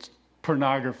trouble with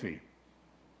pornography,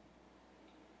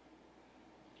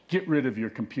 get rid of your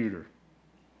computer.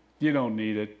 You don't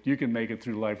need it. You can make it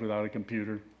through life without a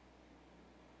computer.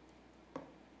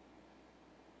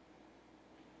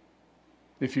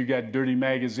 If you got dirty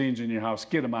magazines in your house,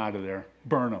 get them out of there.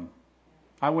 Burn them.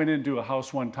 I went into a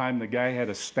house one time, the guy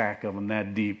had a stack of them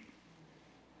that deep.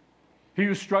 He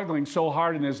was struggling so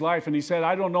hard in his life, and he said,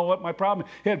 I don't know what my problem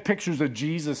is. He had pictures of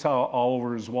Jesus all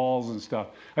over his walls and stuff.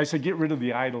 I said, get rid of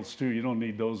the idols too. You don't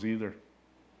need those either.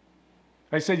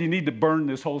 I said, you need to burn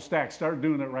this whole stack. Start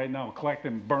doing it right now. Collect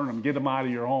them, burn them, get them out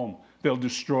of your home. They'll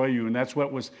destroy you, and that's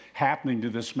what was happening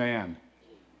to this man.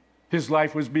 His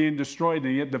life was being destroyed,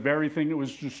 and yet the very thing that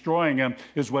was destroying him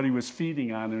is what he was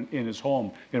feeding on in his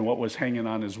home and what was hanging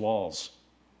on his walls.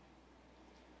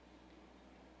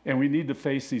 And we need to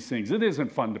face these things. It isn't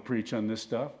fun to preach on this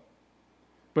stuff.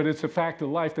 But it's a fact of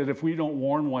life that if we don't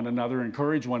warn one another,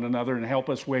 encourage one another, and help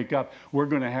us wake up, we're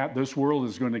going to have, this world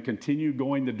is going to continue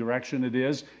going the direction it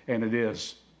is, and it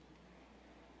is.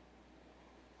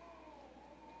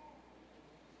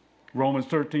 Romans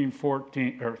 13,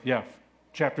 14,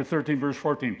 chapter 13, verse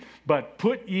 14. But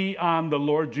put ye on the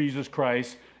Lord Jesus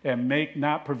Christ, and make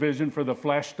not provision for the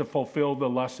flesh to fulfill the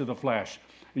lust of the flesh.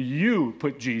 You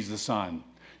put Jesus on.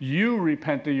 You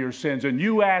repent of your sins, and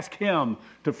you ask him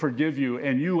to forgive you,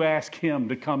 and you ask him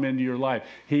to come into your life.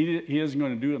 He isn't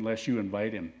going to do it unless you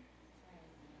invite him,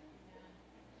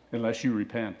 unless you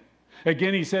repent.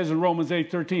 Again, he says in Romans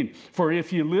 8:13, for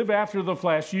if you live after the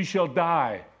flesh, you shall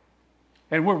die.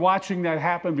 And we're watching that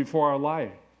happen before our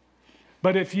life.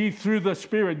 But if ye through the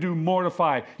Spirit do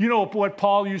mortify. You know what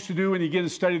Paul used to do when he get to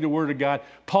study the Word of God?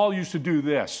 Paul used to do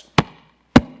this.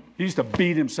 He used to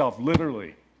beat himself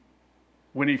literally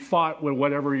when he fought with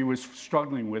whatever he was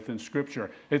struggling with in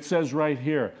Scripture. It says right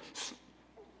here,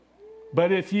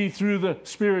 but if ye through the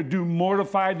Spirit do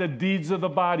mortify the deeds of the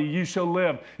body, you shall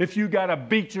live. If you got to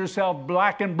beat yourself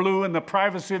black and blue in the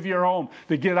privacy of your home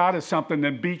to get out of something,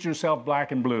 then beat yourself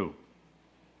black and blue.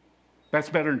 That's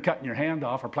better than cutting your hand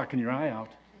off or plucking your eye out.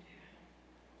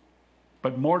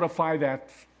 But mortify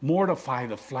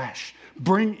the flesh.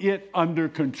 Bring it under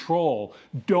control.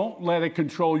 Don't let it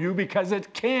control you, because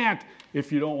it can't if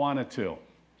you don't want it to.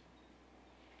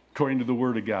 According to the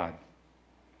Word of God.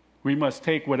 We must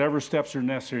take whatever steps are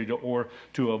necessary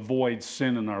to avoid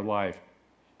sin in our life.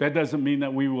 That doesn't mean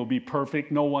that we will be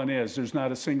perfect. No one is. There's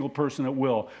not a single person that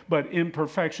will. But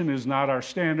imperfection is not our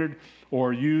standard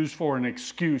or used for an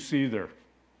excuse either.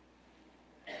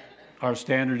 Our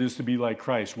standard is to be like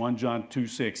Christ. 1 John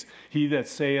 2:6. He that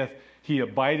saith he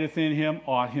abideth in him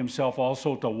ought himself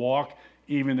also to walk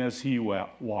even as he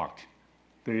walked.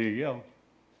 There you go.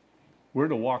 We're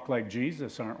to walk like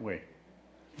Jesus, aren't we?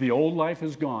 The old life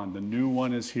is gone. The new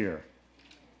one is here.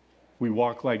 We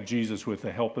walk like Jesus with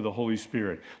the help of the Holy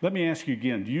Spirit. Let me ask you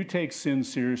again, do you take sin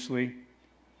seriously?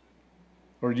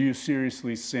 Or do you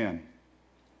seriously sin?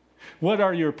 What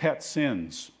are your pet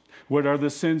sins? What are the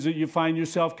sins that you find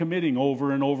yourself committing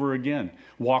over and over again?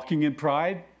 Walking in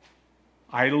pride,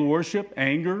 idol worship,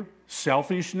 anger,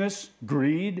 selfishness,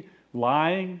 greed,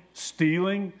 lying,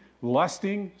 stealing,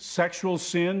 lusting, sexual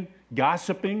sin,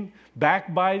 gossiping,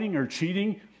 backbiting, or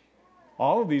cheating.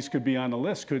 All of these could be on the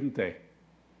list, couldn't they?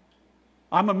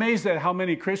 I'm amazed at how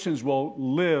many Christians will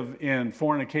live in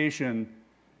fornication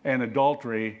and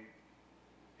adultery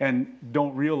and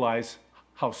don't realize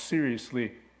how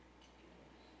seriously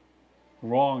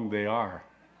wrong they are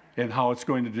and how it's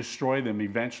going to destroy them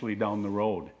eventually down the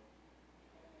road.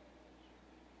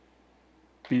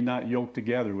 Be not yoked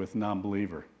together with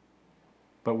non-believer.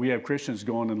 But we have Christians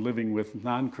going and living with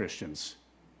non-Christians,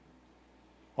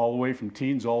 all the way from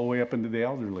teens all the way up into the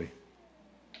elderly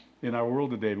in our world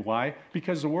today. Why?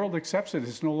 Because the world accepts it.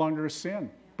 It's no longer a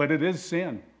sin, but it is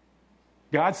sin.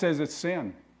 God says it's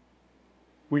sin.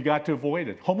 We got to avoid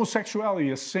it. Homosexuality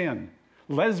is sin.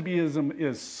 Lesbianism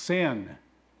is sin.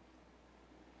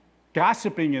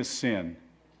 Gossiping is sin.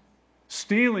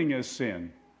 Stealing is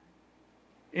sin.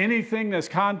 Anything that's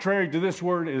contrary to this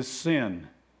word is sin.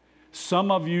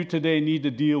 Some of you today need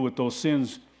to deal with those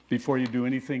sins before you do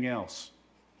anything else.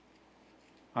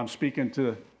 I'm speaking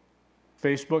to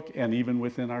Facebook and even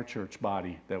within our church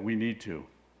body that we need to.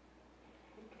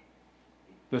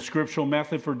 The scriptural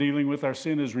method for dealing with our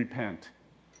sin is repent.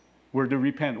 We're to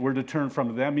repent. We're to turn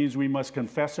from it. That means we must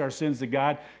confess our sins to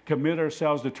God, commit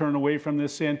ourselves to turn away from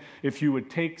this sin. If you would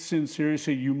take sin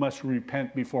seriously, you must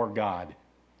repent before God.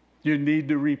 You need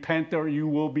to repent or you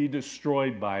will be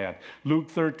destroyed by it. Luke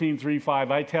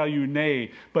 13:3-5, I tell you,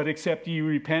 nay, but except ye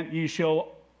repent, ye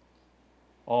shall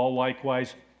all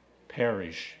likewise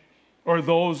perish. Or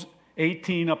those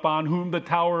 18 upon whom the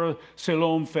tower of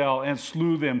Siloam fell and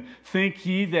slew them. Think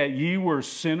ye that ye were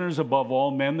sinners above all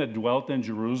men that dwelt in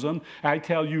Jerusalem? I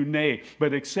tell you, nay,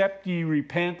 but except ye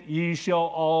repent, ye shall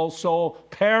also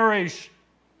perish.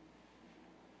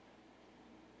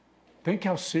 Think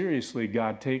how seriously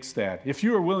God takes that. If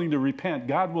you are willing to repent,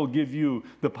 God will give you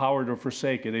the power to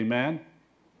forsake it. Amen?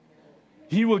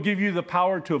 He will give you the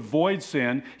power to avoid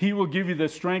sin. He will give you the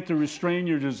strength to restrain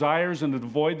your desires and to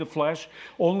avoid the flesh.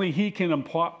 Only He can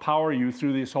empower you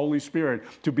through this Holy Spirit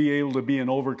to be able to be an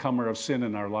overcomer of sin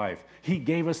in our life. He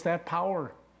gave us that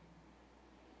power.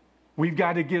 We've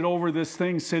got to get over this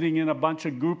thing sitting in a bunch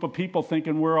of group of people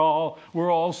thinking we're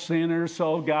all sinners,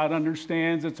 so God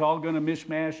understands it's all going to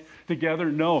mishmash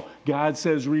together. No, God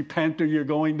says repent or you're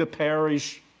going to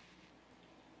perish.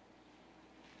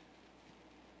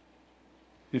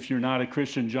 If you're not a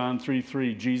Christian, John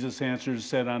 3:3, Jesus answered and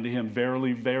said unto him,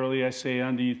 Verily, verily, I say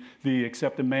unto thee,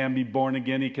 except a man be born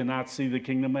again, he cannot see the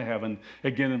kingdom of heaven.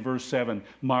 Again in verse 7,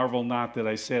 marvel not that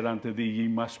I said unto thee, ye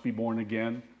must be born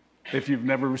again. If you've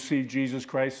never received Jesus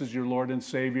Christ as your Lord and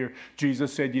Savior,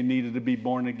 Jesus said you needed to be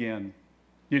born again.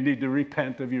 You need to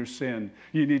repent of your sin.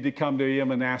 You need to come to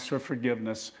him and ask for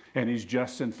forgiveness, and he's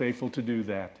just and faithful to do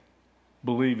that.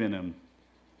 Believe in him.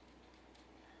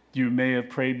 You may have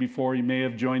prayed before, you may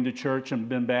have joined a church and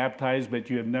been baptized, but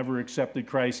you have never accepted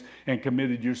Christ and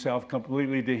committed yourself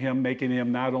completely to him, making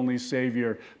him not only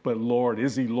Savior, but Lord.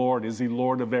 Is he Lord? Is he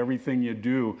Lord of everything you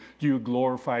do? Do you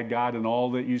glorify God in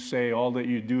all that you say, all that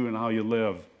you do, and how you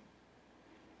live?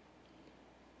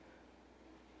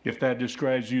 If that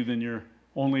describes you, then your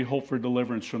only hope for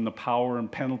deliverance from the power and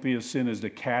penalty of sin is to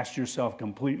cast yourself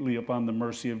completely upon the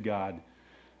mercy of God.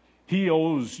 He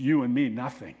owes you and me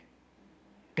nothing.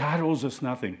 God owes us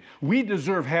nothing. We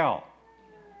deserve hell.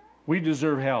 We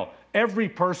deserve hell. Every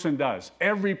person does.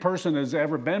 Every person has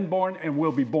ever been born and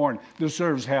will be born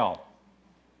deserves hell.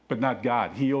 But not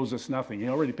God. He owes us nothing. He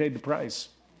already paid the price.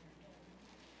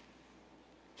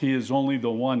 He is only the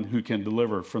one who can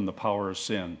deliver from the power of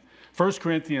sin. 1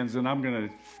 Corinthians, and I'm going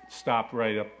to stop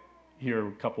right up here,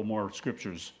 a couple more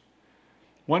scriptures.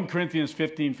 1 Corinthians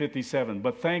 15:57,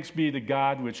 but thanks be to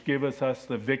God which giveth us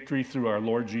the victory through our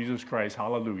Lord Jesus Christ.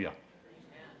 Hallelujah.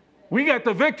 We got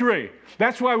the victory.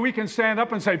 That's why we can stand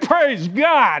up and say, praise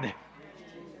God,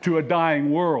 to a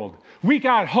dying world. We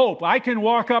got hope. I can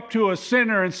walk up to a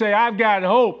sinner and say, I've got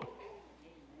hope.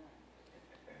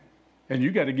 And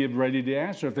you got to get ready to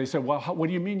answer. If they say, well, what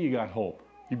do you mean you got hope?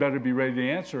 You better be ready to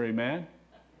answer, amen?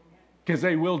 Because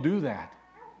they will do that.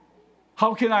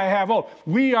 How can I have hope?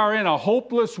 We are in a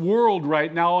hopeless world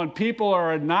right now, and people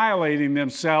are annihilating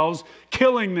themselves,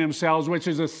 killing themselves, which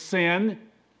is a sin,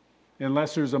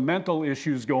 unless there's a mental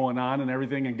issues going on and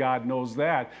everything, and God knows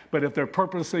that. But if they're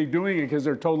purposely doing it because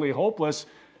they're totally hopeless,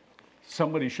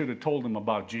 somebody should have told them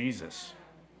about Jesus.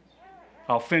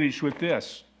 I'll finish with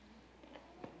this.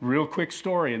 Real quick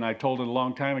story, and I told it a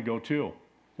long time ago too.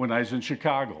 When I was in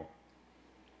Chicago,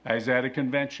 I was at a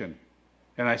convention.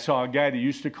 And I saw a guy that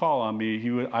used to call on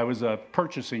me. I was a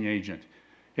purchasing agent.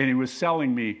 And he was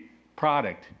selling me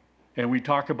product. And we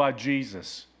talked about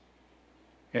Jesus.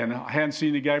 And I hadn't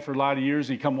seen the guy for a lot of years.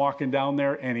 He come walking down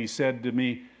there and he said to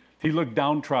me, he looked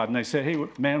downtrodden. I said, hey,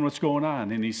 man, what's going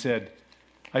on? And I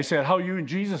said, how are you and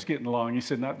Jesus getting along? He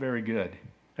said, not very good.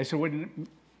 I said, what did it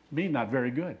mean, not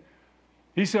very good?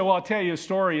 He said, well, I'll tell you a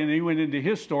story. And he went into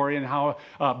his story and how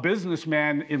a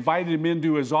businessman invited him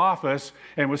into his office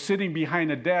and was sitting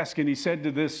behind a desk. And he said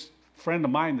to this friend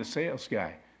of mine, the sales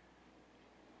guy,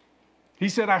 he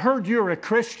said, I heard you're a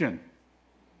Christian.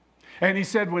 And he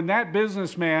said, when that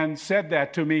businessman said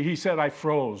that to me, he said, I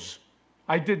froze.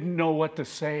 I didn't know what to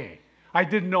say. I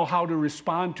didn't know how to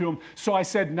respond to him. So I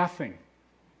said nothing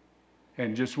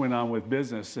and just went on with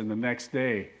business. And the next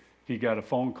day, he got a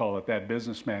phone call that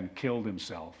businessman killed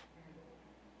himself.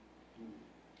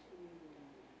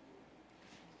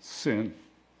 Sin.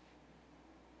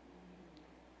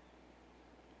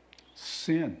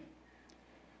 Sin.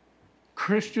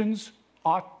 Christians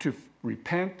ought to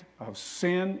repent of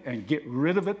sin and get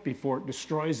rid of it before it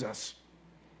destroys us.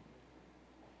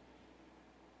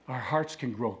 Our hearts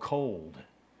can grow cold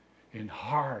and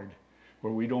hard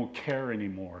where we don't care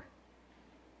anymore.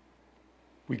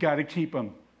 We got to keep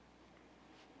them.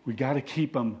 We got to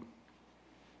keep them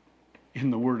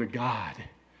in the Word of God.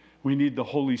 We need the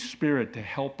Holy Spirit to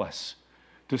help us,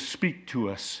 to speak to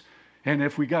us. And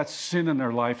if we got sin in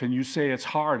our life and you say it's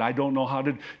hard, I don't know how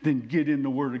to, then get in the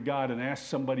Word of God and ask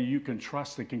somebody you can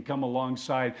trust that can come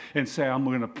alongside and say, I'm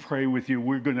going to pray with you.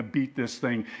 We're going to beat this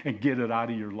thing and get it out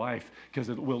of your life because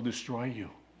it will destroy you.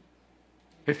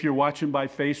 If you're watching by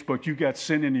Facebook, you got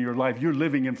sin in your life. You're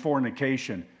living in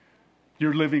fornication.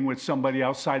 You're living with somebody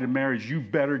outside of marriage. You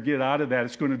better get out of that.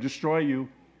 It's going to destroy you.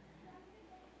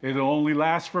 It'll only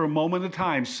last for a moment of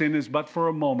time. Sin is but for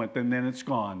a moment, and then it's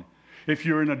gone. If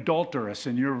you're an adulteress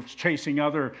and you're chasing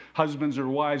other husbands or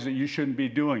wives that you shouldn't be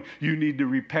doing, you need to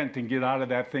repent and get out of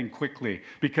that thing quickly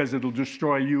because it'll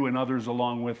destroy you and others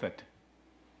along with it.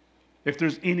 If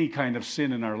there's any kind of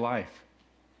sin in our life,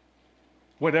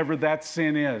 whatever that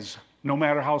sin is, no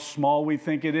matter how small we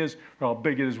think it is or how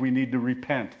big it is, we need to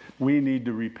repent. We need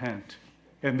to repent.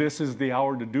 And this is the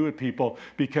hour to do it, people,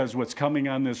 because what's coming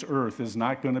on this earth is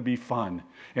not going to be fun.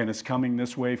 And it's coming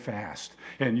this way fast.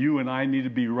 And you and I need to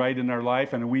be right in our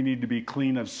life, and we need to be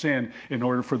clean of sin in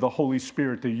order for the Holy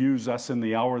Spirit to use us in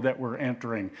the hour that we're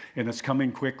entering. And it's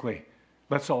coming quickly.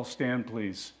 Let's all stand,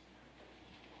 please.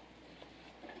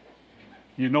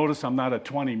 You notice I'm not a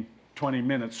 20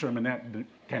 20-minute sermonette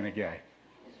kind of guy.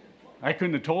 I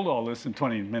couldn't have told all this in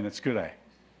 20 minutes, could I?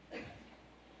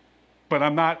 But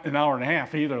I'm not an hour and a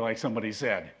half either, like somebody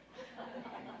said.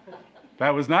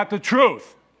 That was not the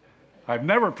truth. I've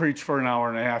never preached for an hour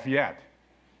and a half yet.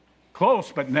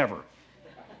 Close, but never.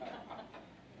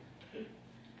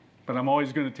 But I'm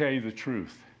always going to tell you the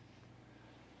truth.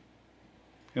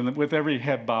 And with every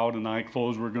head bowed and eye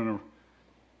closed, I'm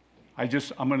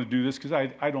going to do this because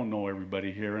I don't know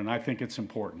everybody here, and I think it's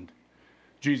important.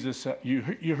 Jesus, you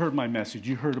heard my message.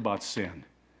 You heard about sin.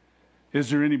 Is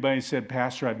there anybody who said,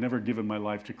 Pastor, I've never given my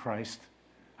life to Christ?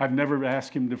 I've never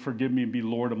asked him to forgive me and be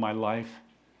Lord of my life.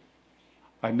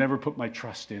 I've never put my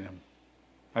trust in him.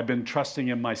 I've been trusting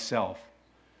in myself.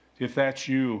 If that's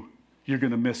you, you're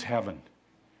going to miss heaven.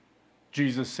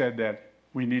 Jesus said that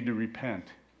we need to repent.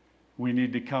 We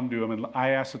need to come to him. And I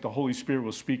ask that the Holy Spirit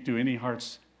will speak to any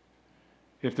hearts.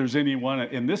 If there's anyone,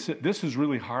 and this is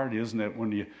really hard, isn't it,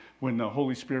 when the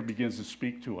Holy Spirit begins to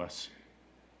speak to us.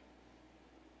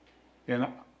 And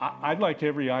I'd like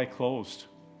every eye closed.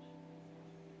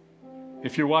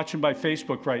 If you're watching by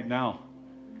Facebook right now,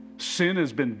 sin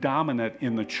has been dominant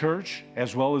in the church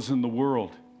as well as in the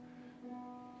world.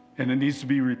 And it needs to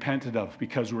be repented of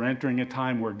because we're entering a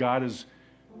time where God is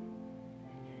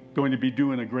going to be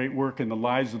doing a great work in the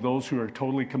lives of those who are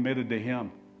totally committed to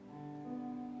him.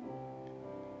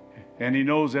 And he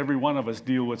knows every one of us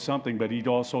deal with something, but he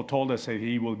also told us that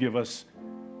he will give us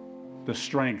the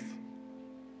strength.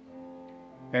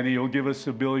 And he'll give us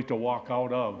the ability to walk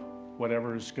out of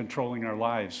whatever is controlling our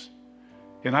lives.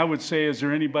 And I would say, is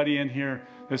there anybody in here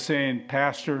that's saying,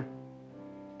 Pastor,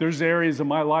 there's areas of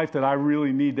my life that I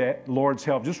really need that Lord's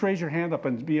help? Just raise your hand up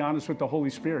and be honest with the Holy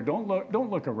Spirit. Don't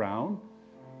look around.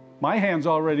 My hand's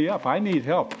already up. I need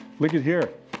help. Look at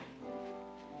here.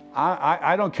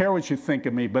 I don't care what you think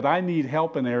of me, but I need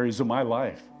help in areas of my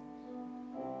life.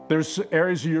 There's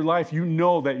areas of your life you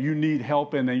know that you need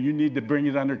help in and you need to bring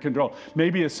it under control.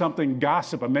 Maybe it's something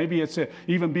gossip, or maybe it's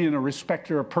even being a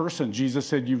respecter of persons. Jesus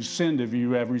said you've sinned if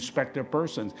you have respect of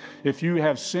persons. If you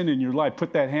have sin in your life,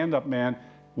 put that hand up, man,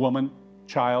 woman,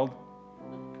 child.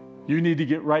 You need to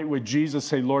get right with Jesus.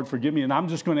 Say, Lord, forgive me. And I'm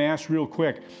just going to ask real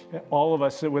quick, all of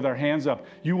us with our hands up,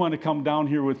 you want to come down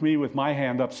here with me with my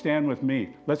hand up, stand with me.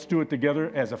 Let's do it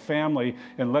together as a family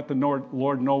and let the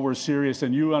Lord know we're serious.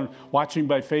 And you are watching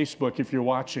by Facebook, if you're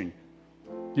watching,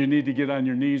 you need to get on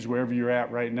your knees wherever you're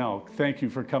at right now. Thank you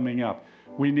for coming up.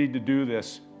 We need to do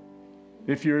this.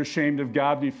 If you're ashamed of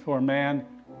God before man,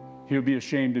 he'll be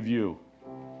ashamed of you.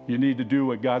 You need to do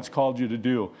what God's called you to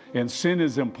do. And sin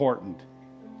is important.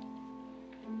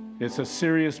 It's a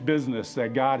serious business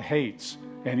that God hates,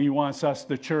 and he wants us,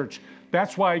 the church.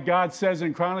 That's why God says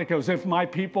in Chronicles, if my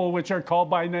people which are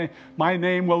called by my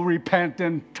name will repent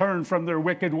and turn from their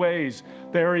wicked ways.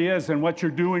 There he is. And what you're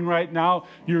doing right now,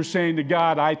 you're saying to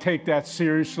God, I take that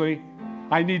seriously.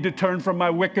 I need to turn from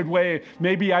my wicked way.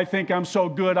 Maybe I think I'm so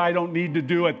good I don't need to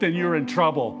do it. Then you're in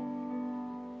trouble.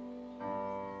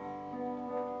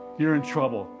 You're in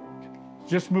trouble.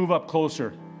 Just move up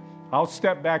closer. I'll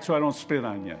step back so I don't spit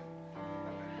on you.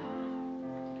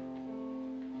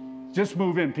 Just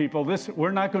move in, people.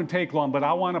 We're not going to take long, but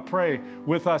I want to pray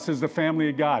with us as the family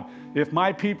of God. If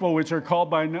my people, which are called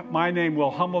by my name, will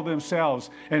humble themselves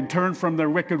and turn from their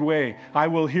wicked way, I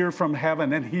will hear from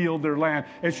heaven and heal their land.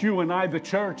 It's you and I, the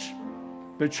church.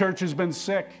 The church has been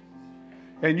sick.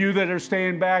 And you that are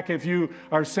staying back, if you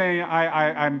are saying,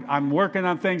 I'm working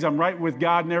on things, I'm right with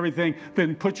God and everything,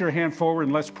 then put your hand forward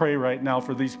and let's pray right now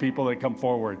for these people that come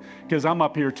forward. Because I'm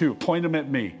up here too. Point them at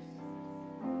me.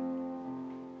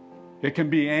 It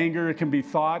can be anger, it can be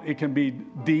thought, it can be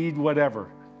deed, whatever.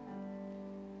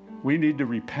 We need to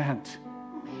repent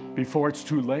before it's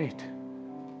too late.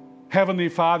 Heavenly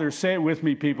Father, say it with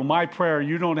me, people. My prayer,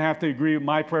 you don't have to agree with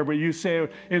my prayer, but you say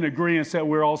it in agreement that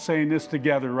we're all saying this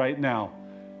together right now.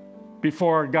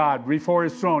 Before God, before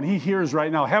his throne. He hears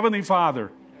right now. Heavenly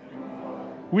Father,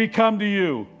 we come to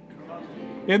you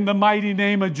in the mighty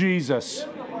name of Jesus.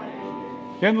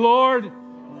 And Lord,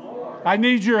 I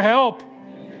need your help.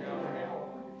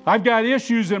 I've got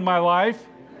issues in my life.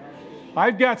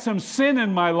 I've got some sin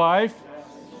in my life.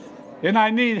 And I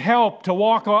need help to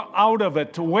walk out of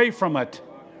it, away from it.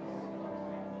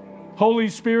 Holy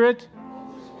Spirit,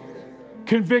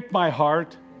 convict my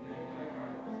heart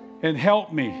and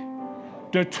help me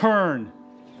to turn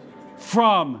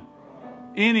from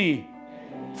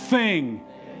anything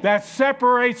that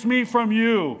separates me from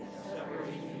you.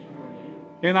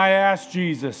 And I ask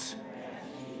Jesus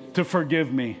to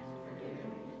forgive me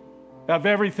of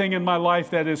everything in my life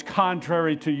that is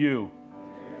contrary to you.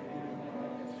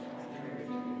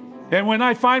 And when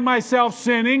I find myself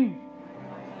sinning,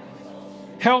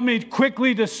 Help me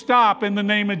quickly to stop in the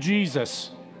name of Jesus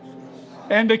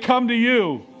and to come to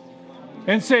you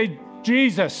and say,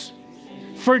 Jesus,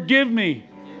 forgive me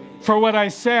for what I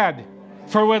said,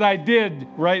 for what I did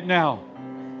right now.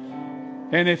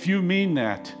 And if you mean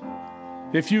that,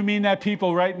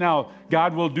 people right now,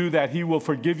 God will do that. He will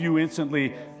forgive you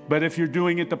instantly. But if you're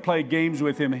doing it to play games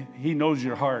with him, he knows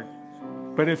your heart.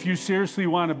 But if you seriously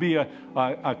want to be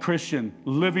a Christian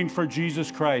living for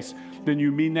Jesus Christ, then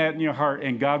you mean that in your heart,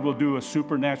 and God will do a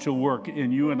supernatural work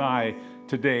in you and I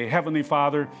today. Heavenly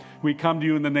Father, we come to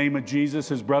you in the name of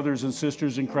Jesus as brothers and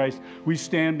sisters in Christ. We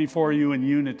stand before you in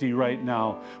unity right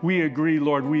now. We agree,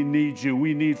 Lord, we need you.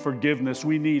 We need forgiveness.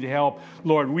 We need help.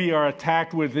 Lord, we are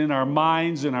attacked within our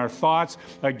minds and our thoughts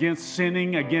against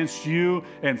sinning against you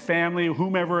and family,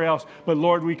 whomever else. But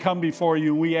Lord, we come before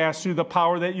you. We ask through the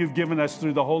power that you've given us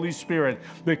through the Holy Spirit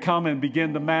to come and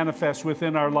begin to manifest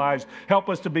within our lives. Help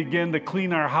us to begin to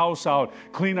clean our house out,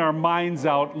 clean our minds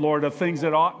out, Lord, of things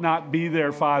that ought not be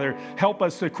there, Father. Help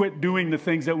us to quit doing the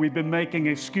things that we've been making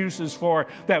excuses for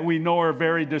that we know are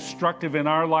very destructive in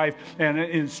our life and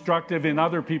instructive in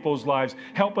other people's lives.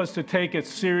 Help us to take it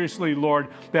seriously, Lord,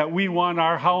 that we want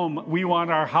our home, we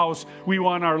want our house, we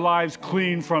want our lives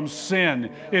clean from sin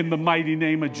in the mighty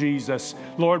name of Jesus.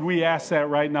 Lord, we ask that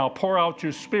right now. Pour out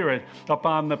your Spirit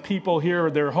upon the people here,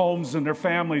 their homes and their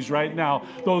families right now.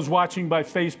 Those watching by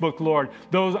Facebook, Lord,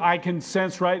 those I can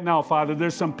sense right now, Father,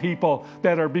 there's some people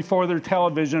that are before their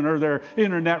television or their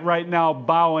internet right now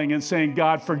bowing and saying,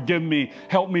 God, forgive me.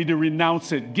 Help me to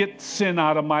renounce it. Get sin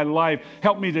out of my life.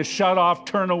 Help me to shut off,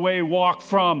 turn away, walk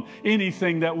from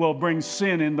anything that will bring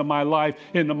sin into my life,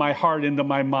 into my heart, into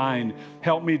my mind.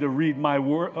 Help me to read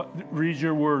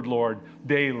your word, Lord,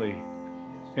 daily.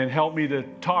 And help me to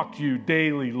talk to you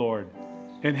daily, Lord.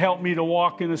 And help me to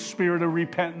walk in a spirit of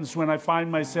repentance when I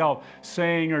find myself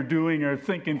saying or doing or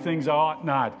thinking things I ought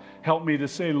not. Help me to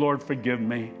say, Lord, forgive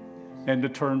me, and to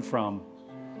turn from.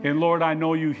 And Lord, I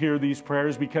know you hear these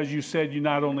prayers because you said you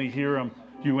not only hear them,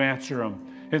 you answer them.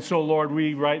 And so, Lord,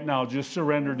 we right now just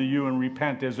surrender to you and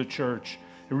repent as a church.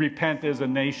 Repent as a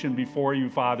nation before you,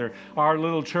 Father. Our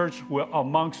little church,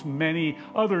 amongst many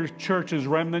other churches,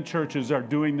 remnant churches, are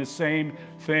doing the same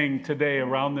thing today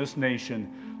around this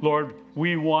nation. Lord,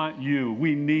 we want you.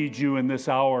 We need you in this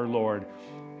hour, Lord.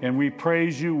 And we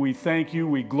praise you, we thank you,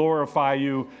 we glorify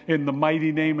you in the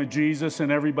mighty name of Jesus.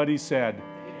 And everybody said,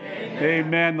 Amen.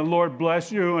 Amen. The Lord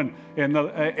bless you, and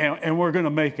we're going to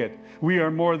make it. We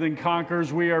are more than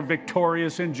conquerors. We are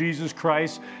victorious in Jesus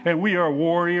Christ. And we are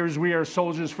warriors. We are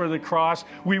soldiers for the cross.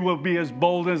 We will be as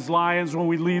bold as lions when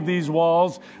we leave these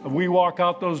walls. When we walk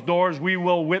out those doors, we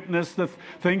will witness the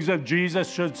things of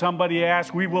Jesus. Should somebody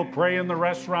ask, we will pray in the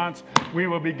restaurants. We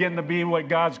will begin to be what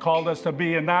God's called us to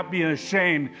be and not be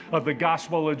ashamed of the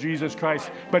gospel of Jesus Christ,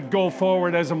 but go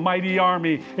forward as a mighty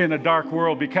army in a dark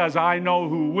world, because I know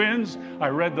who wins. I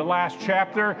read the last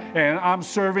chapter, and I'm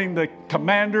serving the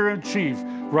commander-in-chief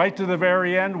right to the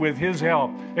very end with his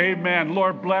help. Amen.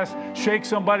 Lord bless. Shake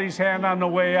somebody's hand on the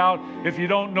way out. If you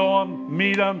don't know them,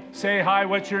 meet them. Say hi.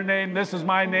 What's your name? This is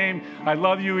my name. I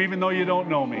love you even though you don't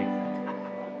know me.